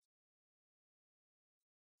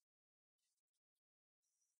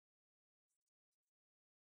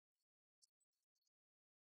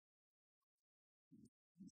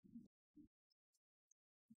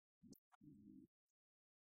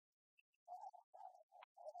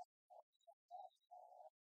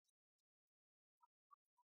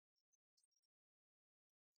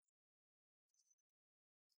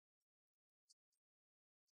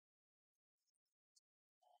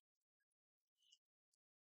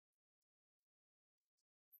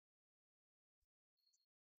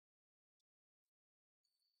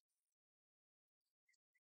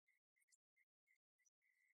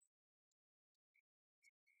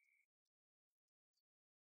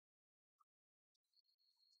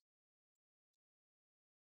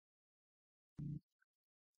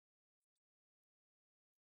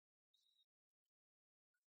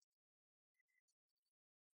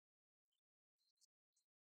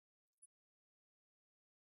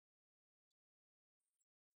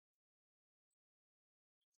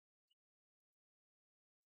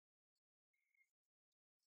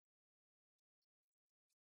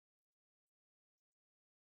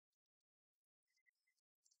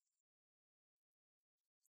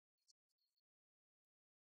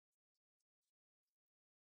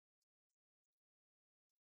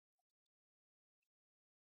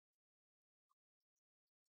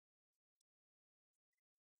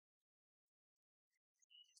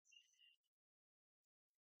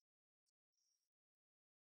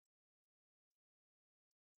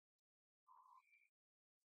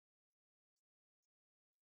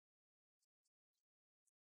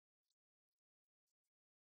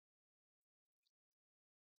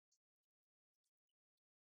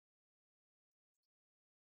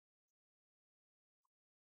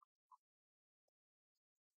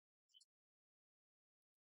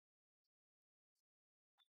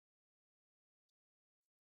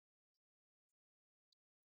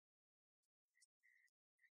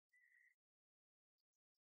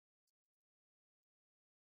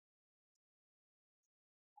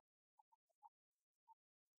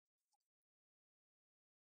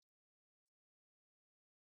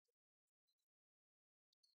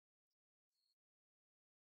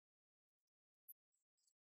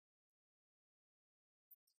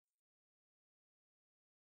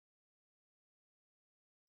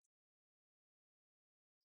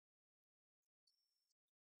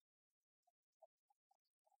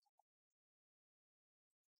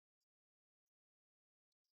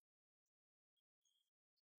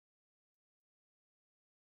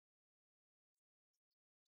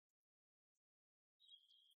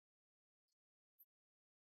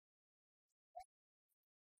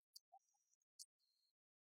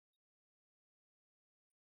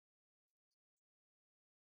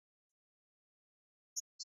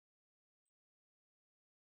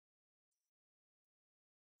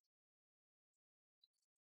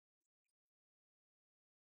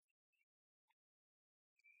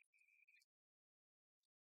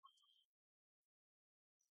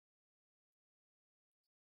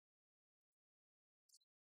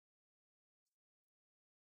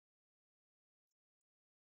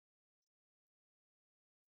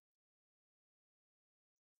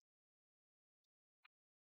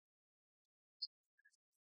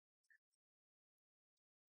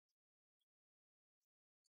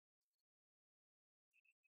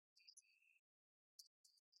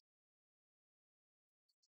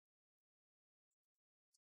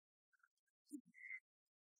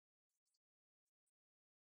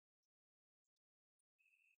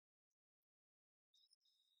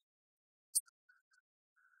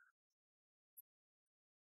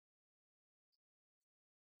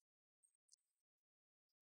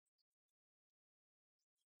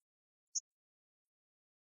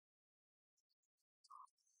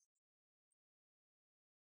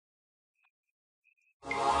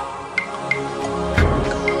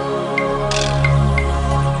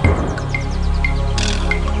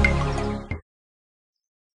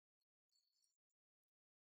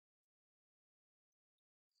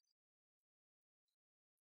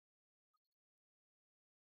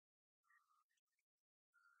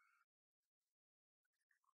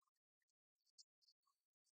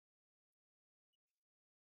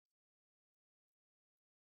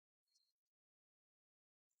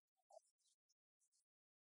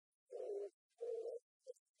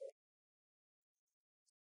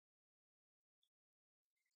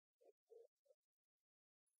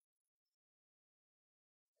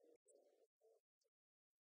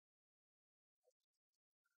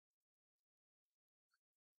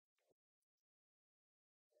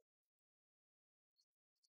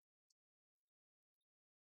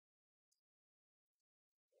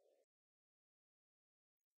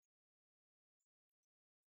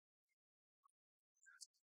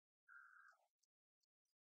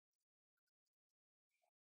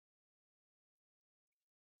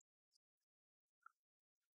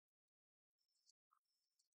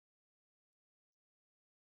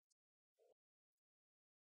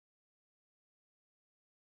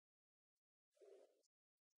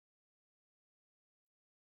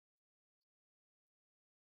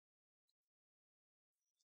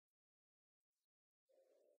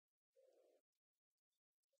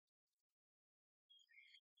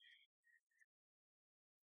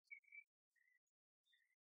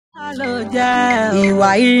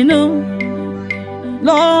 ìwà inú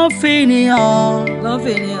ló ń fi ni hàn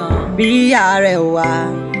bí arẹwà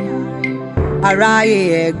aráyé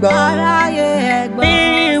ẹ̀gbọ́n bí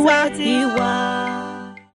wá ti wá.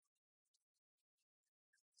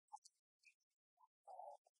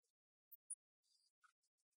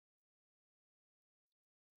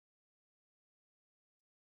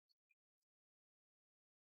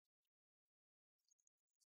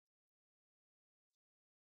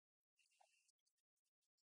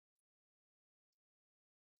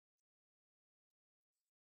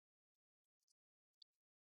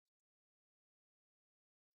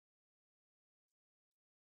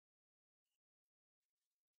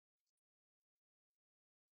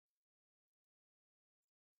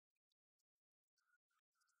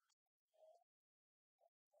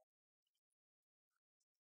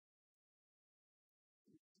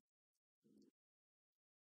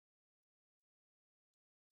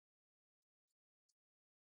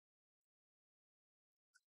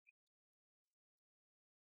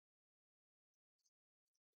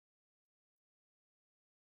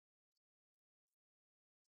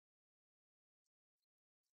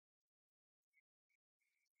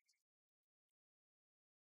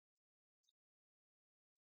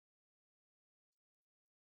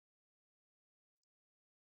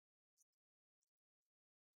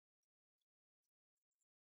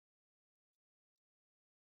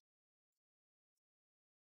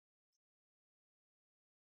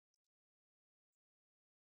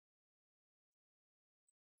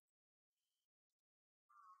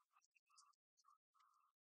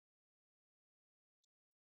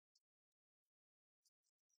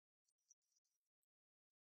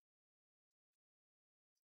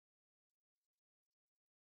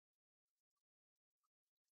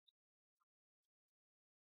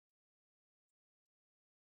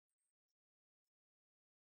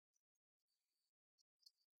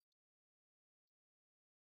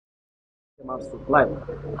 Supply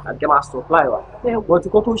àti máa supply wa but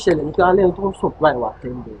nǹkan tó ń ṣẹlẹ̀ ní pé alẹ́ tó ń supply wa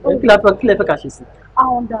tẹ́lẹ̀ kí lẹ fẹ́ ká ṣe sí. I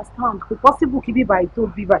understand kò possible kí bíbá ètò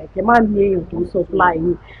bíbá ẹ̀kẹ́ máa ní èèyàn tó ń supply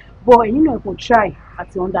yìí but ẹ̀yin náà kò try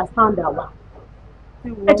àti understand àwa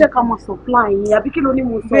ẹ jẹ́ ká máa supply yìí àbí kí ló ní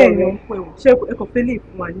mo sọ ọ̀rọ̀ ṣé ẹ̀kọ́ fẹ́ lè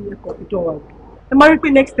fún wa ní ẹ̀kọ́ tó dán wa o ẹ máa rí pé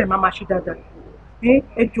next time a máa ṣe dáadáa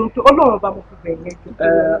ẹjọ́ tó Ọlọ́run bá mo fi bẹ̀rẹ̀ ẹjọ́.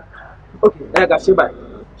 ok ẹ kà ṣe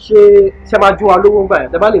báyìí ṣe máa dún wa lówó ń gbà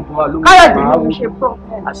yẹn tẹ bá lè dún wa lówó. káyọ̀dé ló ń ṣe pọ̀.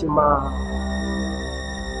 a ṣe máa.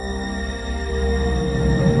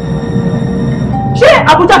 ṣé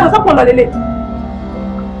Àbújá tó sọ́pọ̀ lọ lélẹ̀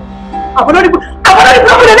àbọ̀lórí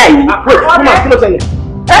burúkú lélẹ̀ yìí. kí ló ṣẹlẹ̀.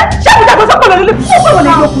 ṣé Àbújá tó sọ́pọ̀ lọ lélẹ̀ fún ọ̀pọ̀ lè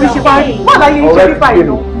yọkùnrin ṣe báyìí wọ́n láyé iṣẹ́ fífa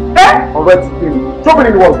ìlú. ọ̀rẹ́ ti dé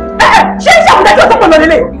tóbìnrin ni wọ́n. ṣé Àbújá tó sọ́pọ̀ lọ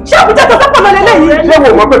lélẹ̀ ṣé Àbújá tó sọ́pọ̀ lọ lélẹ̀ yìí. ṣé wo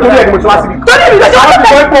mọ̀ pé torí ẹ̀ ni mo ti wá síbi. torí mi ló ṣe wọ́n ti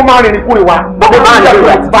sọ pé ó máa rìnrìn kúrin wa gbogbo máa ń yàgò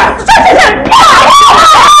àti báyìí.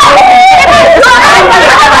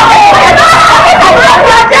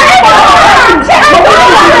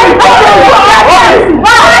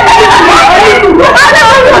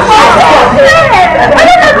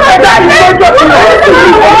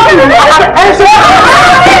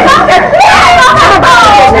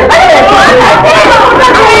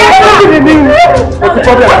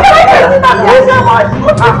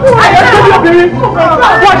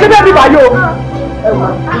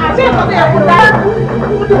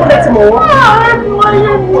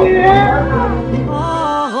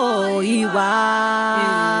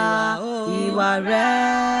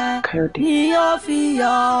 Káyọ̀dé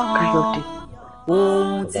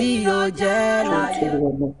ohun tí yóò jẹ́ láyé.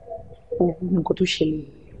 Nǹkan tó ṣẹlẹ̀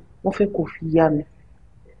wọ́n fẹ́ kó fi yá mi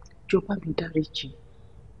ìjọba mi dáríjì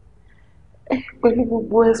pẹ̀lú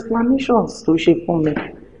gbogbo explanations tó ṣe fún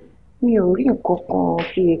mi ò rí nǹkan kan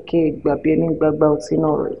bí ẹkẹ gbàgbé ẹni gbàgbá ọtí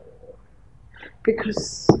náà rẹ̀ because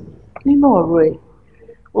nínú ọ̀rọ̀ ẹ̀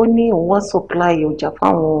ó ní òun wá supply ọjà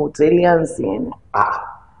fáwọn hotelians yẹn.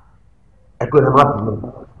 ẹgbẹ́ rẹ̀ má bínú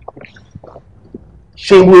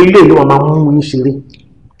ṣé irú ilé ló máa mú yín ṣeré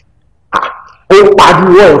ó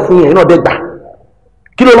pariwo ẹ̀ fún yẹn náà dẹ́gbà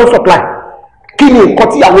kí ló lọ supply kí ni nǹkan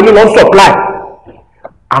tí àwọn ilé lọ supply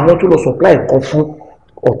àwọn tó lọ supply nǹkan fún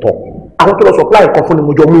ọ̀tọ̀ àwọn tó lọ supply nǹkan fún ni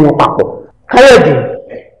mo jọ mú wọn papọ̀. Káyọ̀dé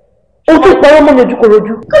o tún pa ọmọ mi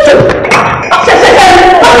ojúkorojú.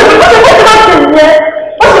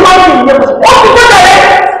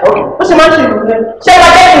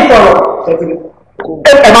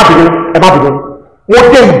 ẹ má bínú wọ́n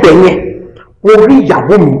dé ibẹ̀ yẹn wọ́n rí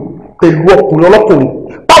ìyàwó mi pẹ̀lú ọkùnrin ọlọ́kùnrin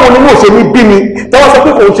báwo ni wọ́n ṣe ní bí mi tí wọ́n sọ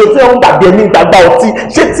pé kò ń ṣe tí wọ́n gbàgbé ẹni gbàgbá ọtí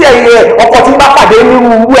ṣé tí ẹ̀yẹ ọkọ tí ń bá pàdé nínú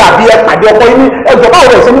ìwé àbí ẹ pàdé ọkọ yín ẹjọ́ báwo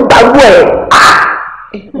rẹ̀ ṣe ń gbàgbó ẹ̀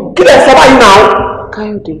kí lẹ sọ báyìí náà.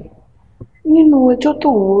 Káyọ̀dé nínú ẹjọ́ tó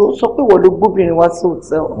ń sọ pé wọ́n ló gbóbìnrin wá sí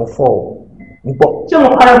hòtẹ́ẹ̀lì. mo fọ́ ọ ń gbọ́. ṣé mo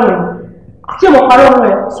parọ́ mọ́ ẹ ṣé mo parọ́ mọ́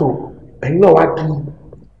ẹ. so ẹ̀yin náà wá di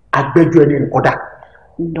agbẹ́jọ́ ẹni ọ̀dà.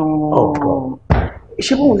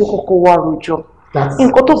 ṣé bóun ló kọ́kọ́ wá rojọ́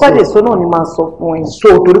nǹkan tó bá dé sọ náà ni máa sọ fún ẹ. so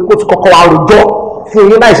torí kó ti kọ́kọ́ wá rojọ́ fún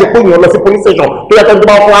yín láì ṣe pé èèyàn lọ sí police station tó yẹ kí wọ́n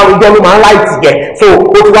bá fún wa rojọ́ ló máa ń láìtì jẹ so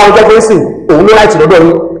ó ti wá rojọ́ fún sìn òun ló láìtì lọ́dọ̀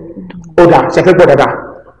yín. ó dà ṣẹ́fẹ́ gbọ́ dáadáa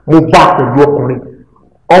mo bá pẹ̀lú ọkùnrin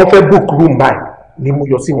ọ̀n fẹ́ book room báyìí ni mo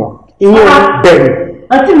yọ sí wọn. ìyẹn bẹ́ẹ̀ ni.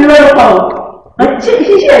 àti mi lọ́yọ̀ pa ọ́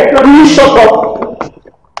ṣíṣe ẹ̀tọ́ ní ṣọ́kọ̀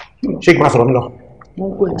ṣé kí n máa sọ̀rọ̀ mi lọ.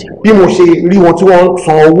 bí mo ṣe rí wọn tí wọ́n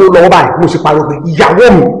san owó lọ́wọ́ báyìí mo ṣe pariwo pé ìyàwó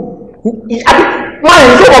mi wọ́n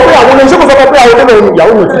àyè ṣé wọ́n pé àwọn ọmọ ṣé mo sọ pé àwọn ọmọ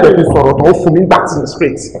ìyàwó mi ti bẹ̀ fi sọ̀rọ̀ tó fún mi gbà tí mi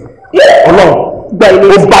straight ọlọ́run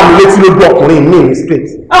ó bá mi létí lójú ọkùnrin mi ní straight.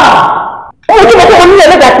 ọmọ tí mo kọ́ mo nílẹ̀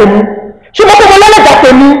lẹ́gàá tèmi ṣé mo kọ́ mo lẹ́lẹ́gàá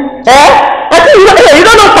tèmi àti èyí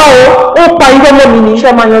lọ́nà pa ó pa irọ́ mọ́ mi ní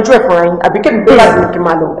iṣẹ́ máa yanjú ẹ̀ fúnra yín àbí kébì tó láti ní kí n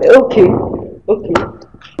máa lọ. ok.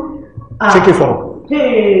 ṣé kí n sọ̀rọ̀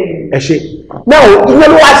ẹ ṣe náà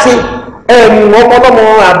ìyẹn ló wá ṣe ọmọ ọlọ́mọ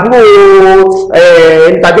àbúrò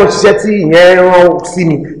ẹnìtajọ́ ṣiṣẹ́ tí ìyẹn rán sí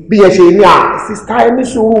mi bí yẹn ṣe ní sísá ẹni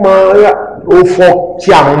sùúrù máa ó fọ́ kí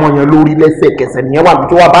àwọn ọmọ yẹn lórí lẹ́sẹ̀kẹsẹ̀ nìyẹn wà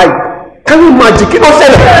lójú wa báyìí káyọ̀ máa jì kí ló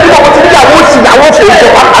ṣẹlẹ̀ kí wọ́n ti ní ìyàwó òsì ìyàwó òsì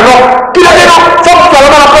ìjọba àná kí ló dé náà fọ́ọ̀tù àwọn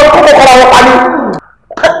ọmọ akọ́ kókó kọ́ra wọn pa ní.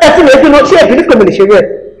 ẹ ti lè dín ṣé ìbílí pèmí lè ṣe rí ẹ.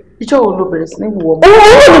 ìjọ wo ló bẹ̀rẹ̀ sí ní wù ọmọ.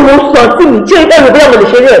 owó ni mo sọ sí mi ṣé ẹ̀rù bí ọmọ lè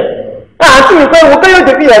ṣe rí ẹ. àǹtí mi fẹ́ wo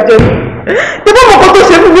Káyọ̀dé fìyà jẹ mí. tí bá mọ̀ kó tó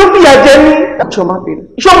ṣe fún mi ó fìyà jẹ mí. ìṣọ́ máa bèrè.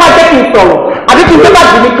 ìṣọ́ máa jẹ́ kí n sọ̀rọ̀ àbí kí n tó bá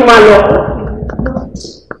dì mí kí n máa lọ.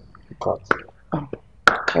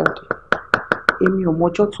 Káyọ̀dé èmi ò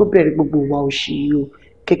mọjọ́ tó bẹ̀rẹ̀ gbogbo wa òṣì yìí o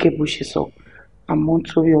gẹ́gẹ́ bó ṣe sọ àmọ́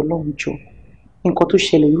nítorí Ọlọ́run jọ nǹkan tó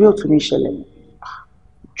ṣẹlẹ̀ ìwé ò tún ní ṣẹlẹ̀ mọ́.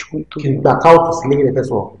 kí n gba táwọ̀tù sí lẹ́yìn ẹ̀fẹ́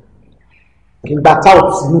sọ̀rọ̀ kí n gba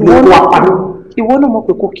táwọ̀tù sí nílé tó wà parí. ìwọ náà mọ̀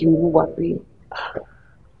pé kò kí n wúwa pé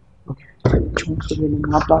jọ nítorí ẹni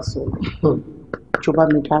máa bá sọ̀rọ̀ ìjọba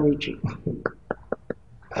mi dáríjì.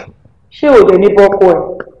 ṣé ò dẹ̀ ní bọ́kọ ẹ̀?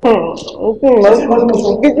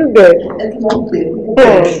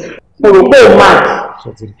 mo rò pé o máa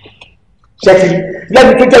ṣẹ́tì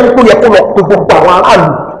lẹ́nu tó jẹ́ wípé yẹ kó lọ pé gbogbo àwọn aráàlú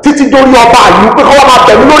títí dórí ọba àlù pé kọ́ wá máa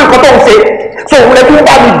bẹ̀rù lórí nǹkan tó ń ṣe tó òun lẹ́nu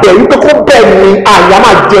bá mi bẹ̀ wípé kó bẹ̀ ní àyà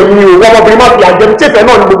máa jẹ ní o ọmọbìnrin máa fi àjẹmí tí ìfẹ́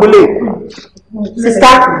náà ní gbogbo lè. sísá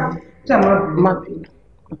má bínú.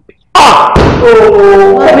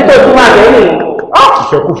 ẹbí tó tún máa bẹ̀ ní.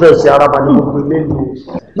 ìṣẹ́kúfẹ́ ṣe ara balẹ̀ gbogbo ilé ìlú.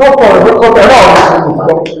 yóò kọ̀ ẹ̀ ló kọ́ ẹ̀ náà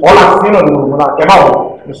ọ̀la sí nínú ìlú ọ̀la ẹ̀ máa wọ̀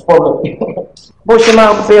bó ṣe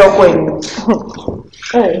máa fẹ́ ọkọ ẹ̀ nìyẹn.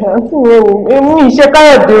 àti ìyẹn o mú iṣẹ́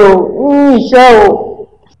Káyọ̀dé o mú iṣẹ́ o.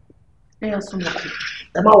 ẹ yà sún lọkọ.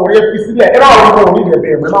 ẹ máa wọlé fi sílẹ̀ ẹ máa wọlé fún òní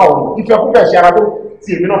ìdẹ̀bẹ̀ ẹ̀ máa wọlé ìfẹ́ kúkẹ́ ṣe ara tó ti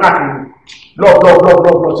èmi náà káàkiri lọ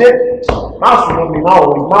ṣé máa sùn mọ́ mi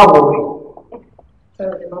máa wọlé.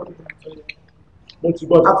 mo ti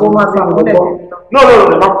gbọ́ títí mo ti gbọ́ náà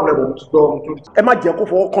má kúnlẹ̀ mo ti gbọ́ ẹ má jẹ́ kó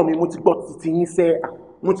fọwọ́ kàn mí mo ti gbọ́ títí yín sẹ́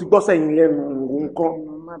mo ti gbọ́ sẹ́yìn lẹ́nu nǹkan.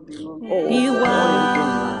 ìwà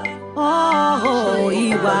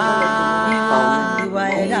ìwà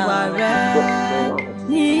rẹ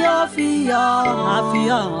ni yóò fi yọ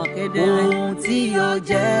àfihàn kedere ohun tí yóò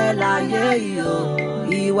jẹ́ láyé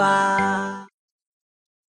ìwà.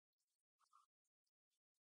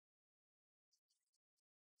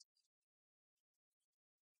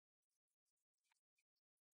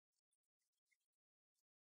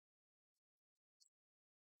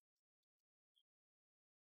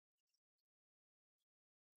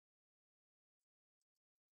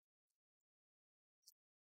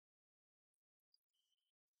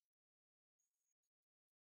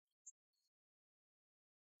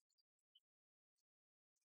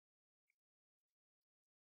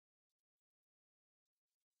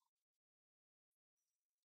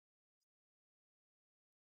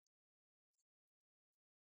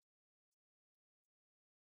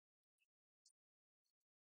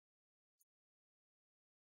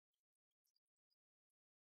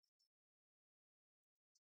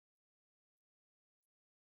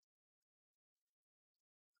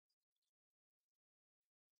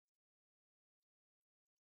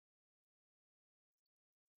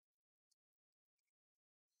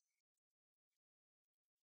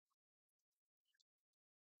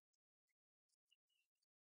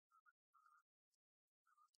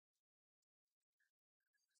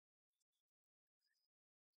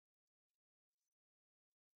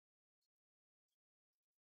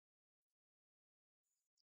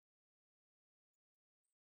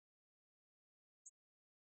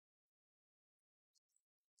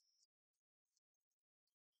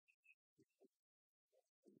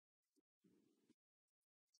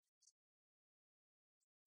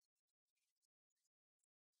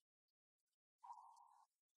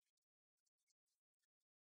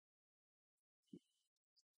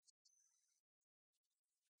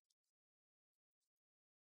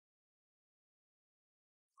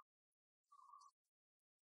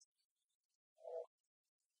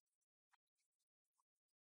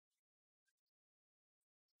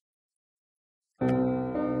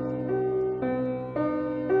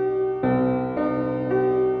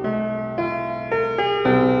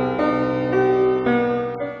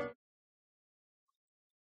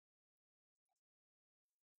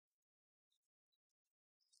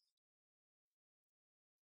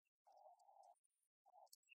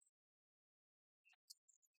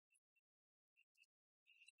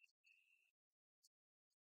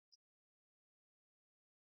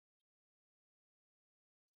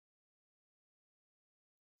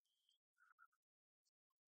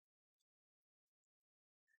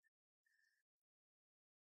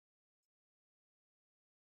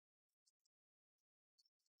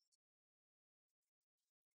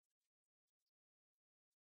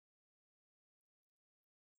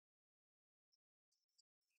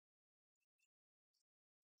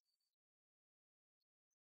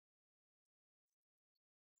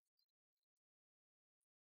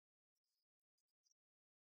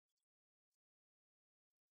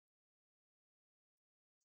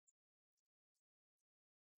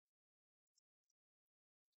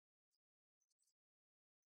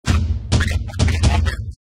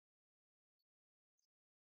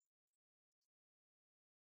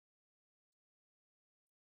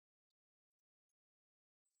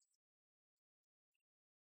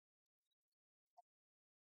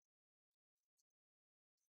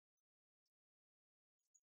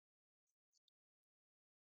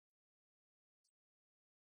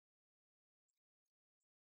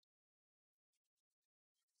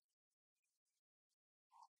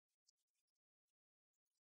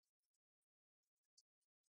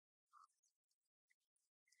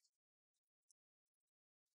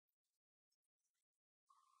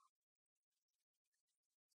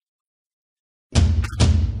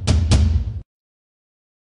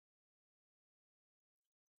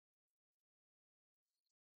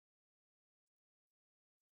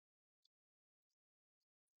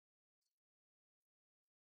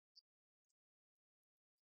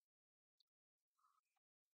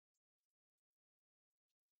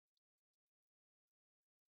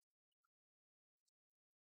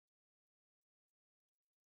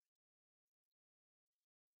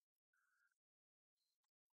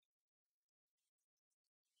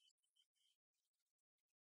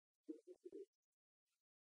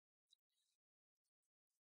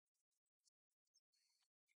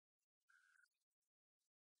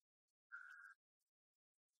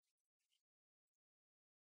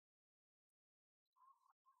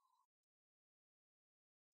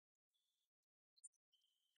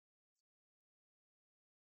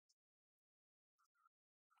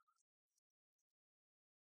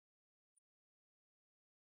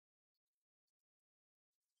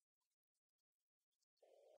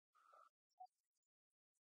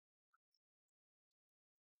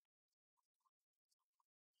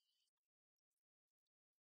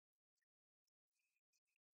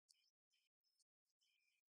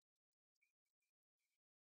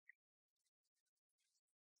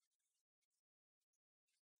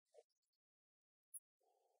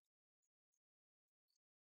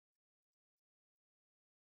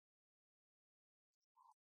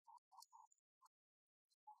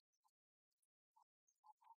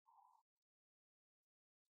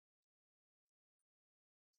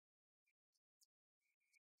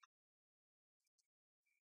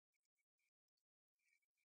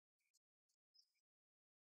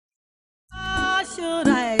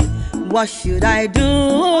 What should I do?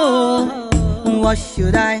 What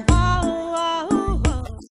should I?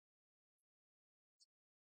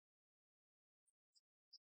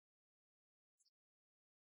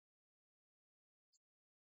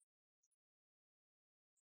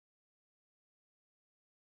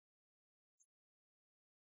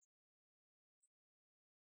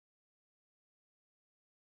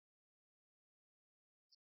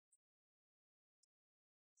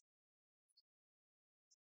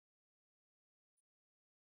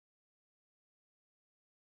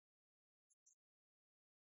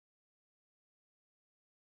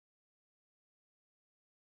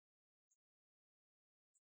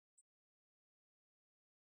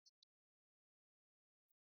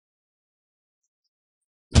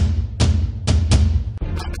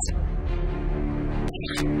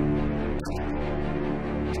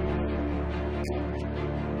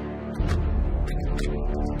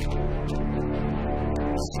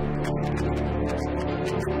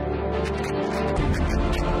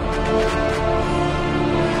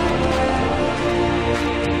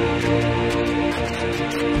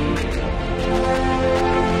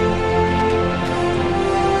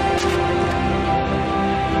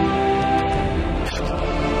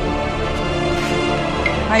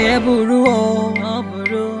 Ayé burú o,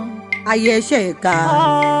 ayé ṣèkà,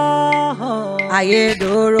 ayé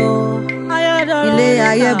dòrò, ilé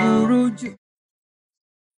ayé burú jù.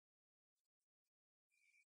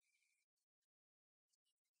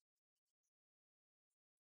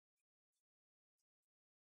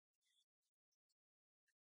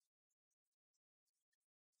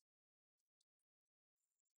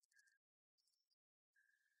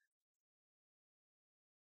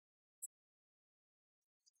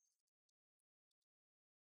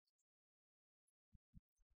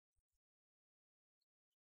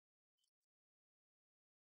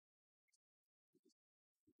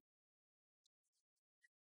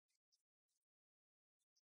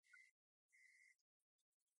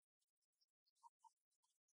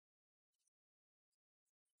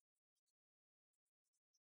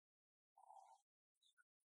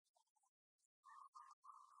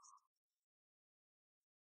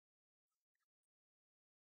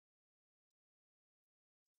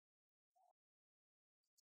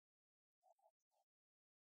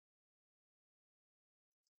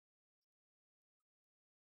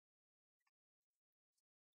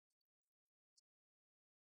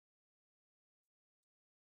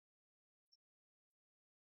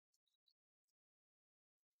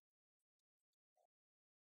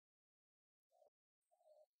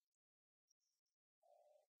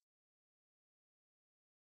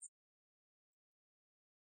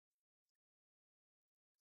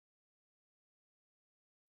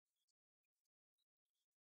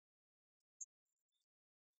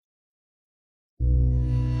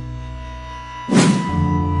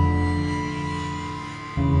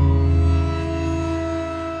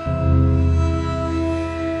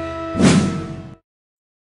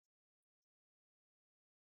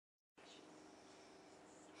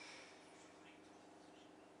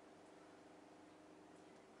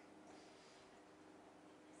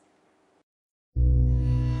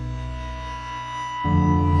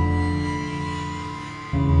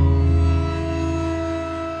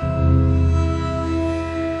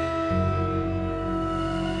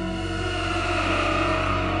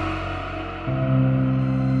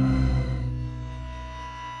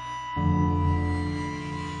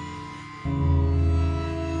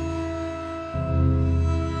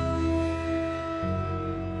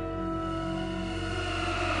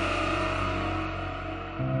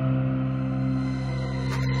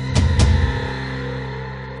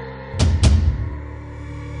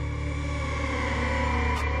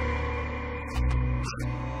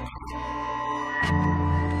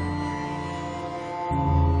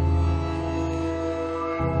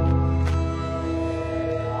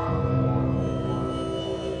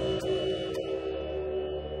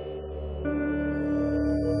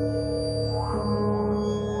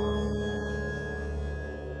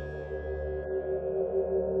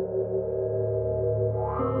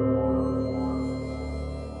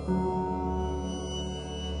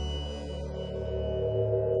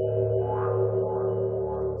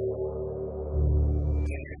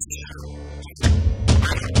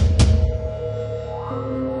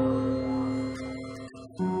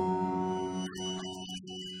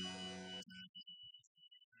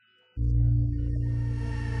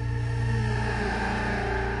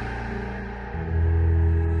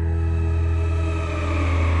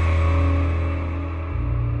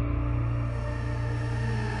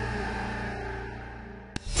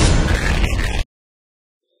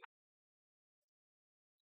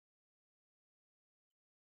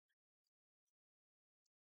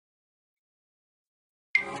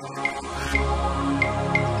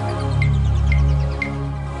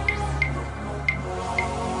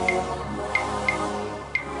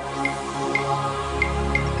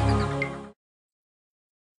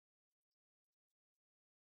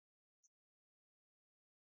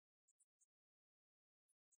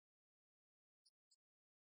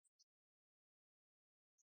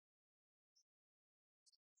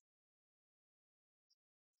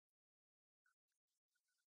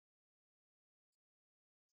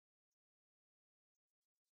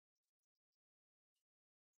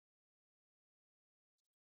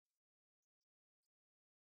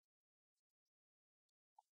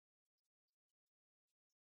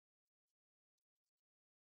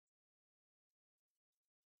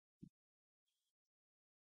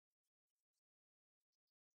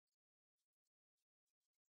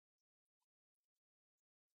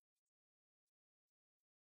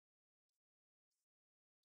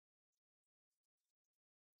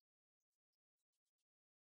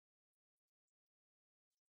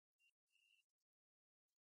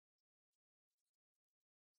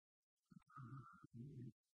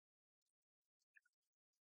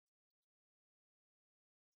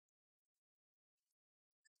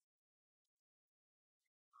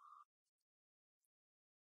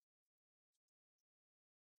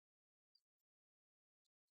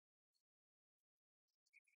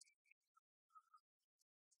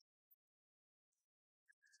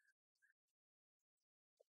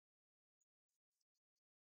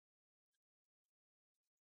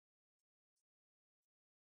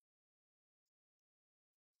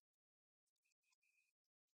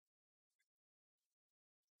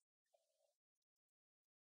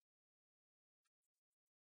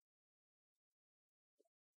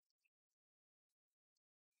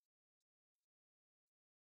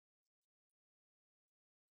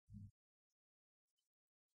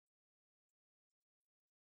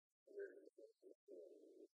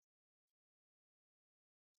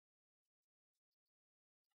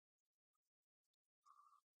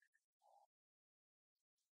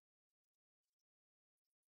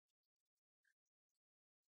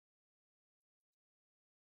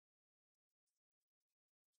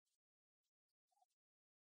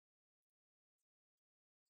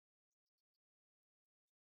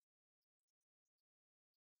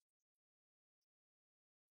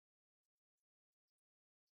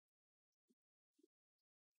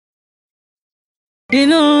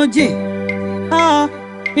 inú jìn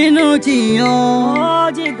inú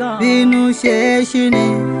jìyàn bínú ṣe é ṣí ni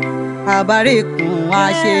àbáríkùn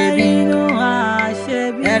àṣebí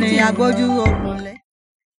ẹ̀rìn agbójú òkunlẹ̀.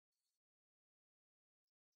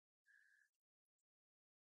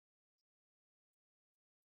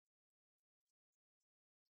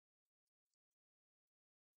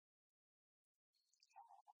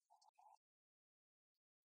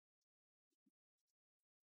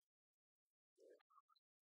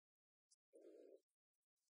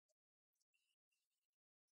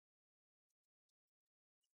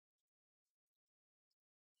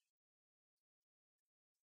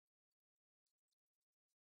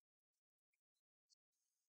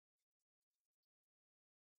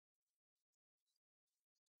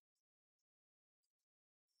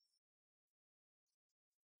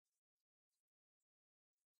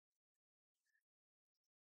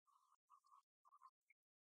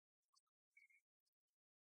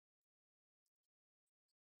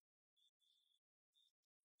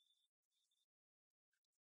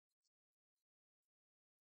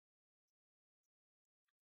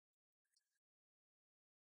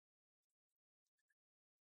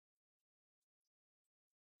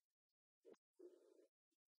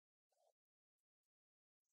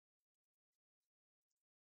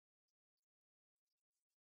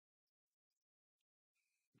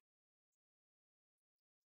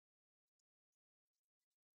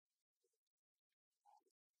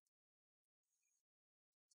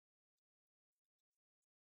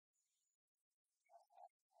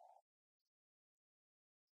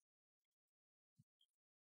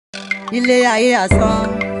 ilé ayé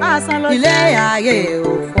asán ilé ayé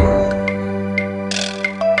òfò.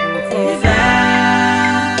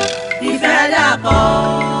 ìfẹ́ dàpọ̀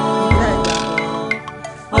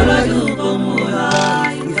olójú tó mú lọ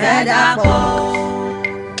ìfẹ́ dàpọ̀.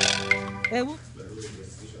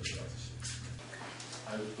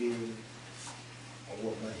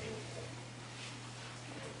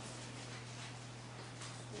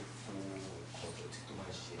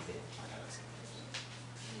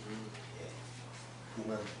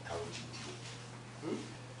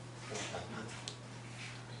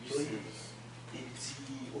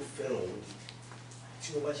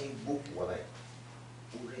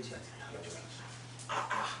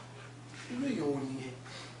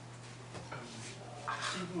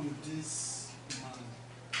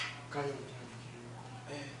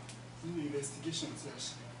 Investigation tí a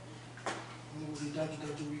ṣe mo rí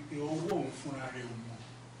dájúdájú wípé ọwọ́ òun fúnra rẹ̀ ò mọ̀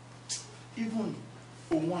even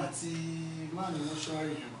òun àti máàlì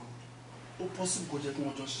mọ́ṣúárì yẹn gan ó possible kó jẹ́ kí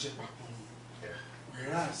wọ́n jọ ṣiṣẹ́ papọ̀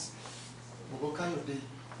whereas bọ̀bọ̀ Káyọ̀dé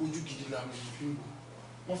ojú gidi làwọn èèyàn fi ń bọ̀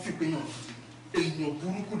wọ́n fi pé èèyàn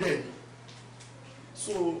burúkú dẹ̀ ni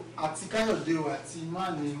so àti Káyọ̀dé o àti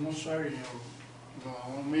máàlì mọ́ṣúárì yẹn o lọ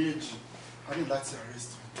àwọn méjèèjì a ní láti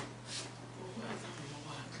arrest wọn.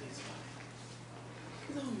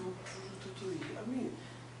 I mean,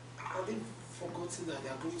 are they forgotten that they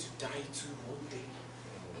are going to die too one day?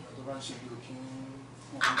 The man should be looking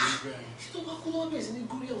for the She don't want to go best in the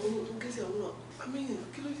Korea. Don't get it. I mean,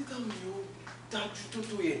 kí ló dé tá mi ò dájú tó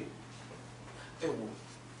tó yẹn. Ẹ wò,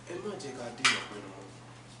 ẹ má jẹ́ ká dé ọ̀pẹ náà.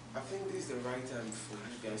 I think this is the right time for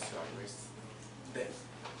you guys to arrest them.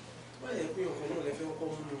 Why are you going to let them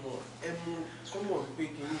come more? Come on,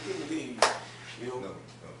 quick, you can't do it. No.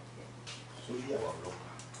 So you are a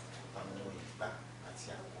local.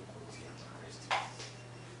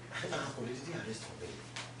 Police arrest for them.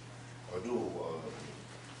 Although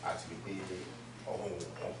actually pay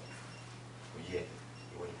yeah,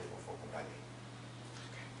 you want to go for company.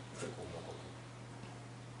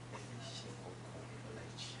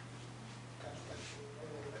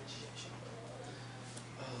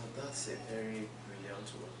 That's a very brilliant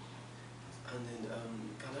one. And then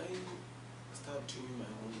can I start doing my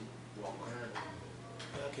own work?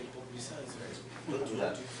 I can publicize, right? Don't do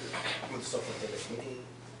that. Good stuff on telephone.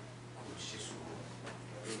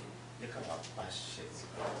 They come up past shit,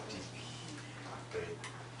 DP,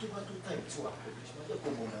 to what time to a publish, but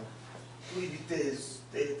come on now. We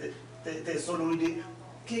there's already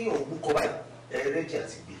king or book of a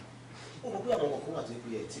regent. Oh, we are not going to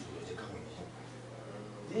be a tip.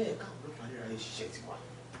 Yeah, káwọn ọlọ́pàá lè ráyè ṣiṣẹ́ tiwa.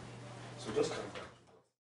 So just calm down.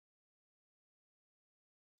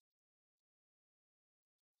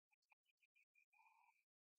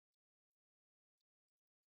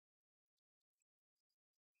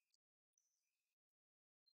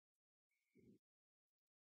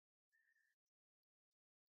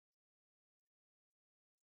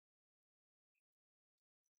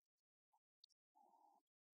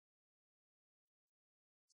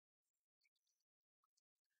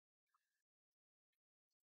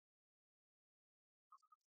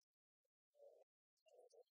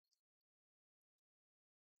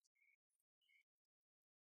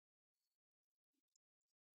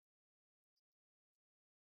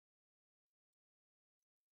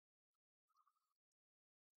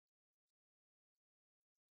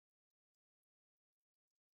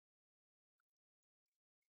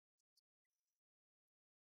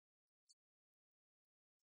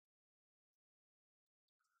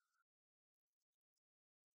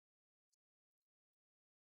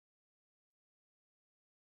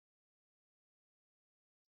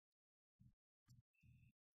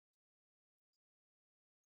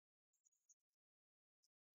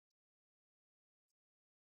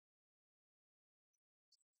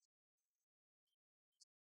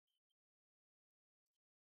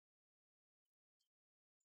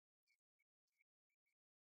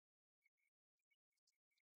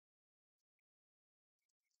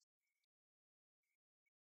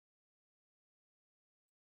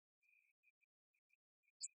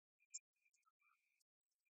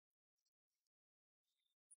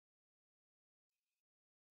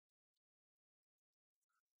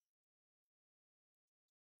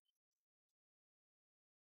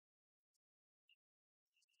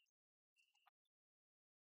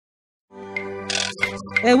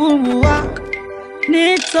 ewu ń wu wá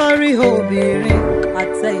nítorí obìnrin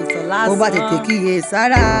àtẹ ìtọ̀ lásán. bó bá tètè kíyè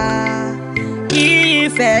sára kí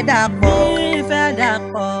ìfẹ́ dàpọ̀. ìfẹ́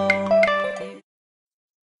dàpọ̀.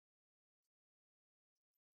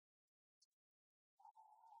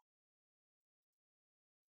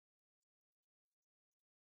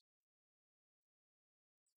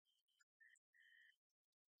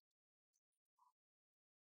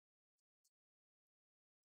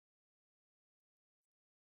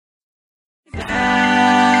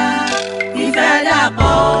 ìfẹ́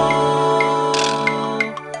dàpọ̀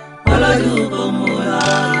olójú kò mú lọ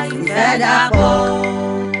ìfẹ́ dàpọ̀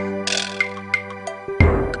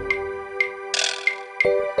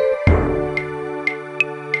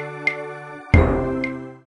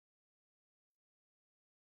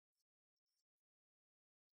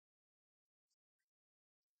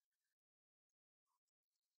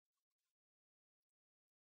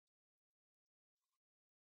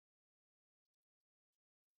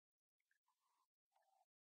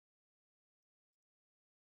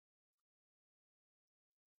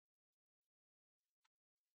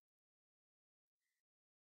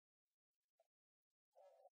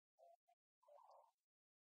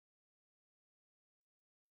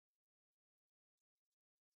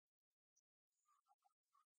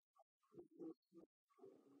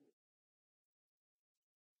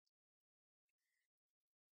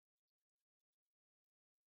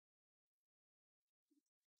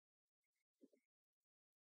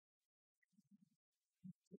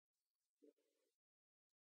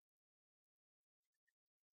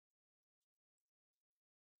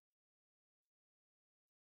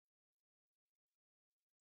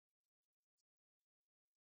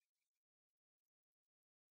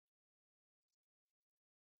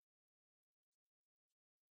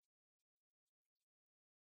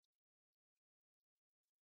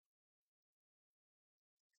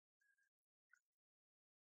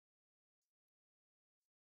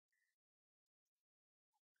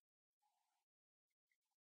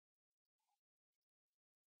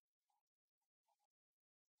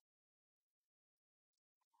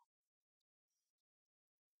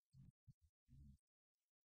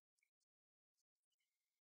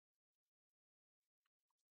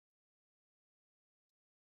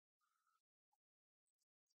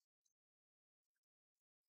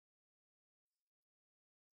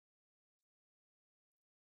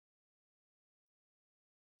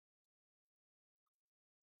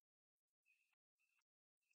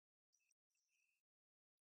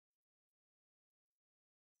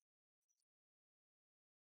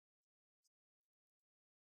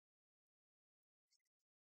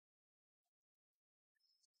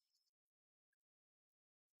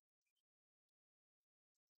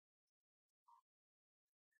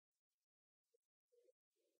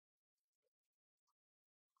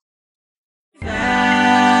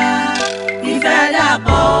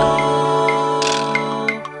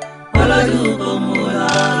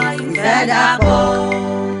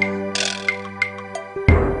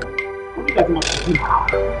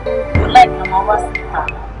máa wá síta.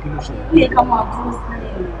 Iye ká máa dúró sílẹ̀.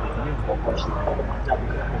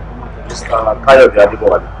 Mr. Kayode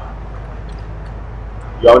Adebowale,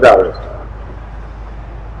 you are under arrest.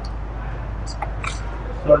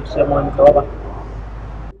 Sorry, ṣe mọ ní tọwọ́ bá.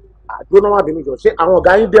 Àdúró náà wà bínú jọ. Ṣé àwọn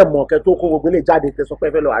ọ̀gá yín dẹ̀ mọ̀ kẹ́ tó kó gbogbo ilé jáde tẹ sọ pé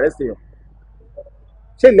fẹ́ lọ arrest èèyàn?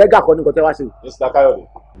 Ṣé ìlẹ́gà kan ní nǹkan tẹ́ wá ṣe? Mr. Kayode,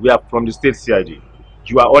 we are from the state CID.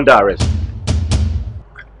 You are under arrest.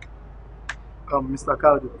 Mr.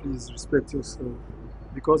 Kayode, please respect yourself.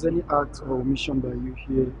 Because any act or omission by you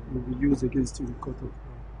here will be used against you in court of law.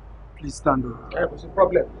 Please stand up. What's the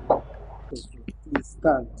problem? Please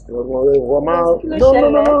stand. No,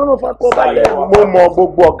 fako balẹ̀. Mo mọ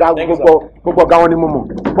gbogbo ọ̀gá wọn ni mo mọ̀.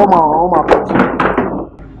 Mo mọ àwọn ọmọ àkọ́tì.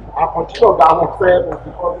 Àkọ́tì ọ̀gá wọn fẹ́ mo fi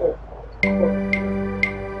problem.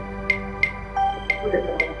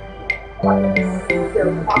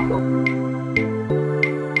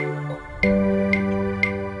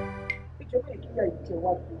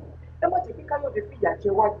 Ẹ má jẹ́ kí Káyọ̀dé fìyà jẹ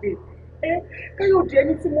wá gbé. Káyọ̀dé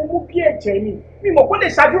ẹni tí mo mú bí ẹ̀jẹ̀ ni mi mọ̀ kó lè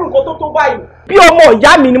ṣáájú nǹkan tó báyìí. Bí ọmọ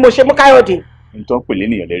ìyá mi ni mo ṣe mú Káyọ̀dé. Ohun tó ń pè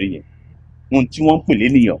lénìyàn lérí yẹn. Ohun tí wọ́n ń pè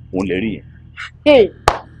lénìyàn òun lérí yẹn.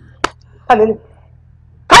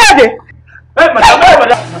 Káyọ̀dé.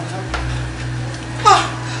 Màdàmú.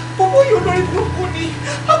 Owó yóò lórí burúkú ni,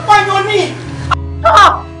 apààyàn ni.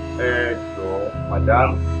 Ẹ jọ̀ọ́,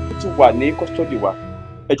 màdàmú. Ó ti wà ní kọ́sítọ́dì wa.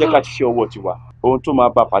 Ẹ jẹ́ ká ti ṣe ọwọ́ tiwa. Ohun tó máa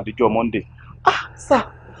bá pàdéjọ́ Monday. Sà,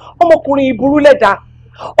 ọmọkùnrin ìburú lẹ́dà.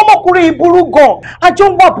 Ọmọkùnrin ìburú gan. Àjọ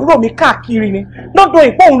ń wá àbúrò mi káàkiri ni. Lọ́dọ̀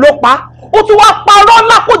ìpóhùn ló pa. Ó tún wá parọ́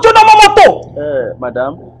ńlá kó jóná mọ́ mọ́tò.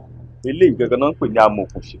 Madam, eléyìí gangan náà ń pè ní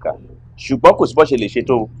amòòkùnṣìkà. Ṣùgbọ́n kò sí bó ṣe lè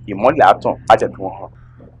ṣètò ìmọ́lẹ̀ àtàn àjẹ̀dùn wọn hàn.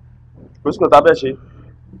 Kò sí kò tá a fẹ́ ṣe.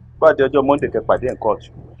 Báyìí ọjọ́ Monday kẹ́ pàdé in court.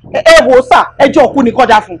 Ẹ wò sà, ẹjọ́ òkú ni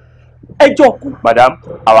kọ́dá fún. Ẹjọ́ òkú. Madam,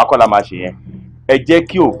 àwa kọ́ la máa ṣe yẹn. Ẹ jẹ́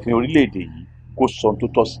kí òfin orílẹ̀-èdè yìí kó sọ tó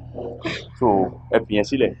tọ́ sí. So ẹ fi yẹn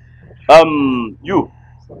sílẹ̀. You,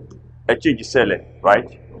 ẹ change cell, right?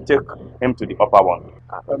 Take him to the upper one.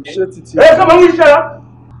 Hey, come on, you shut up.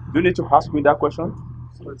 Do you need to ask me that question?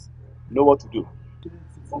 Know what to do.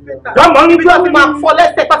 Come on, you just máa fọ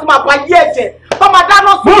lẹ́sẹ̀ tó ti máa bá yí ẹ̀jẹ̀. Tó máa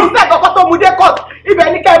dáná sí ìṣẹ́ kọ́kọ́ tó mú dé court.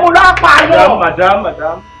 Ibẹ̀ ní kẹ́ ẹ mú lọ́wọ́ pààyàn.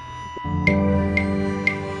 Madam.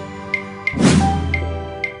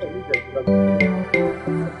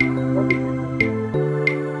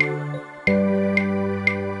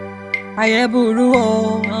 Ayé burú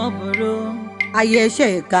o, ayé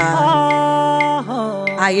ṣèkà,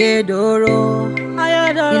 ayé dòrò,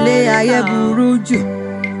 ilé ayé burú jù,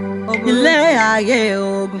 ilé ayé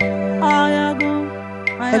ogun,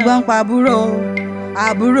 ẹ̀gbọ́n pa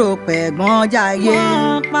àbúrò pẹ̀gbọ́n jayé,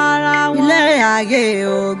 ilé ayé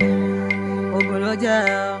ogun ló jẹ́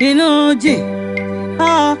inú jìn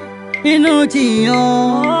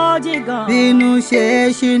bínú ṣe é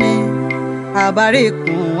ṣí ni.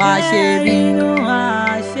 Àbárèkùn àṣebí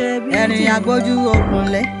ẹ̀rìn agbójú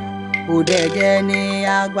òkunlẹ̀ òdẹ̀jẹ̀ ní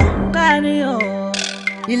àgbà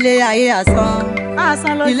ilé ayé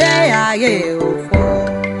asán ló ilé ayé òfò.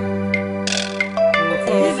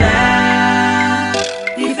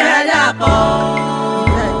 Ìfẹ́ dàpọ̀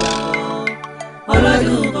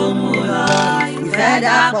olójú kò mú lọ ìfẹ́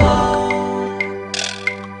dàpọ̀.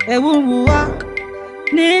 Ewu ń wù wá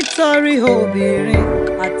nítorí obìnrin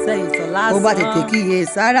àtẹ ìtọ̀lásán. Ó bá tètè kíyè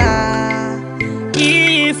sára.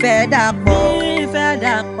 Ìfẹ́ dàpọ̀. Ìfẹ́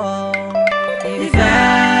dàpọ̀.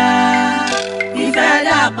 Ìfẹ́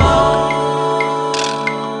dàpọ̀.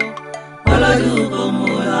 Olójú kò mú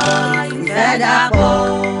lọ. Ìfẹ́ dàpọ̀.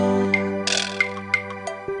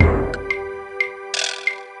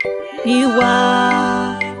 Ìwà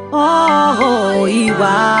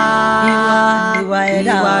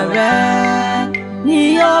ẹ̀dá rẹ̀ ni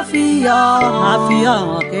yóò fi yọ àfihàn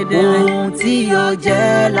kedere ohun tí yóò jẹ́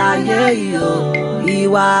láyé yìí.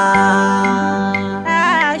 Ìwà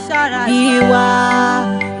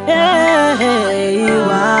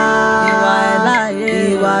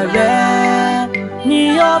rẹ̀ ni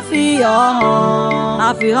yóò fi hàn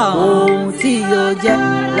àfihàn ohun tí yóò jẹ́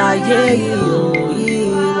láyé yìí.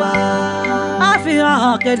 Ìwà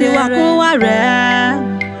àfihàn kedere tiwakúwà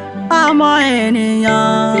rẹ̀ ọmọ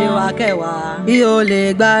ènìyàn tiwakẹwà bí o lè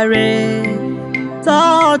gbáre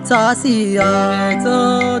tọ́tọ́ sí ọ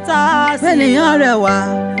ènìyàn rẹwà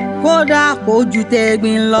kódà kó ju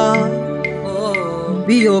tẹ̀gbìn lọ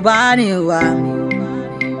bí o bá níwà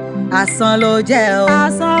asán ló jẹ́ o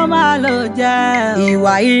asán máa ló jẹ́ o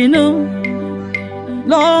ìwà inú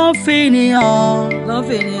ló ń fi ni hàn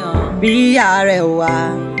bí arẹwà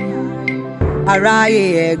aráyé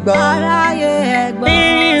ẹ̀gbọ́n bí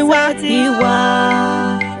ìwà tiwa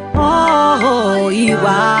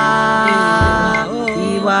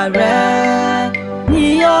ìwà rẹ̀ ni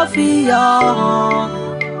yóò fi hàn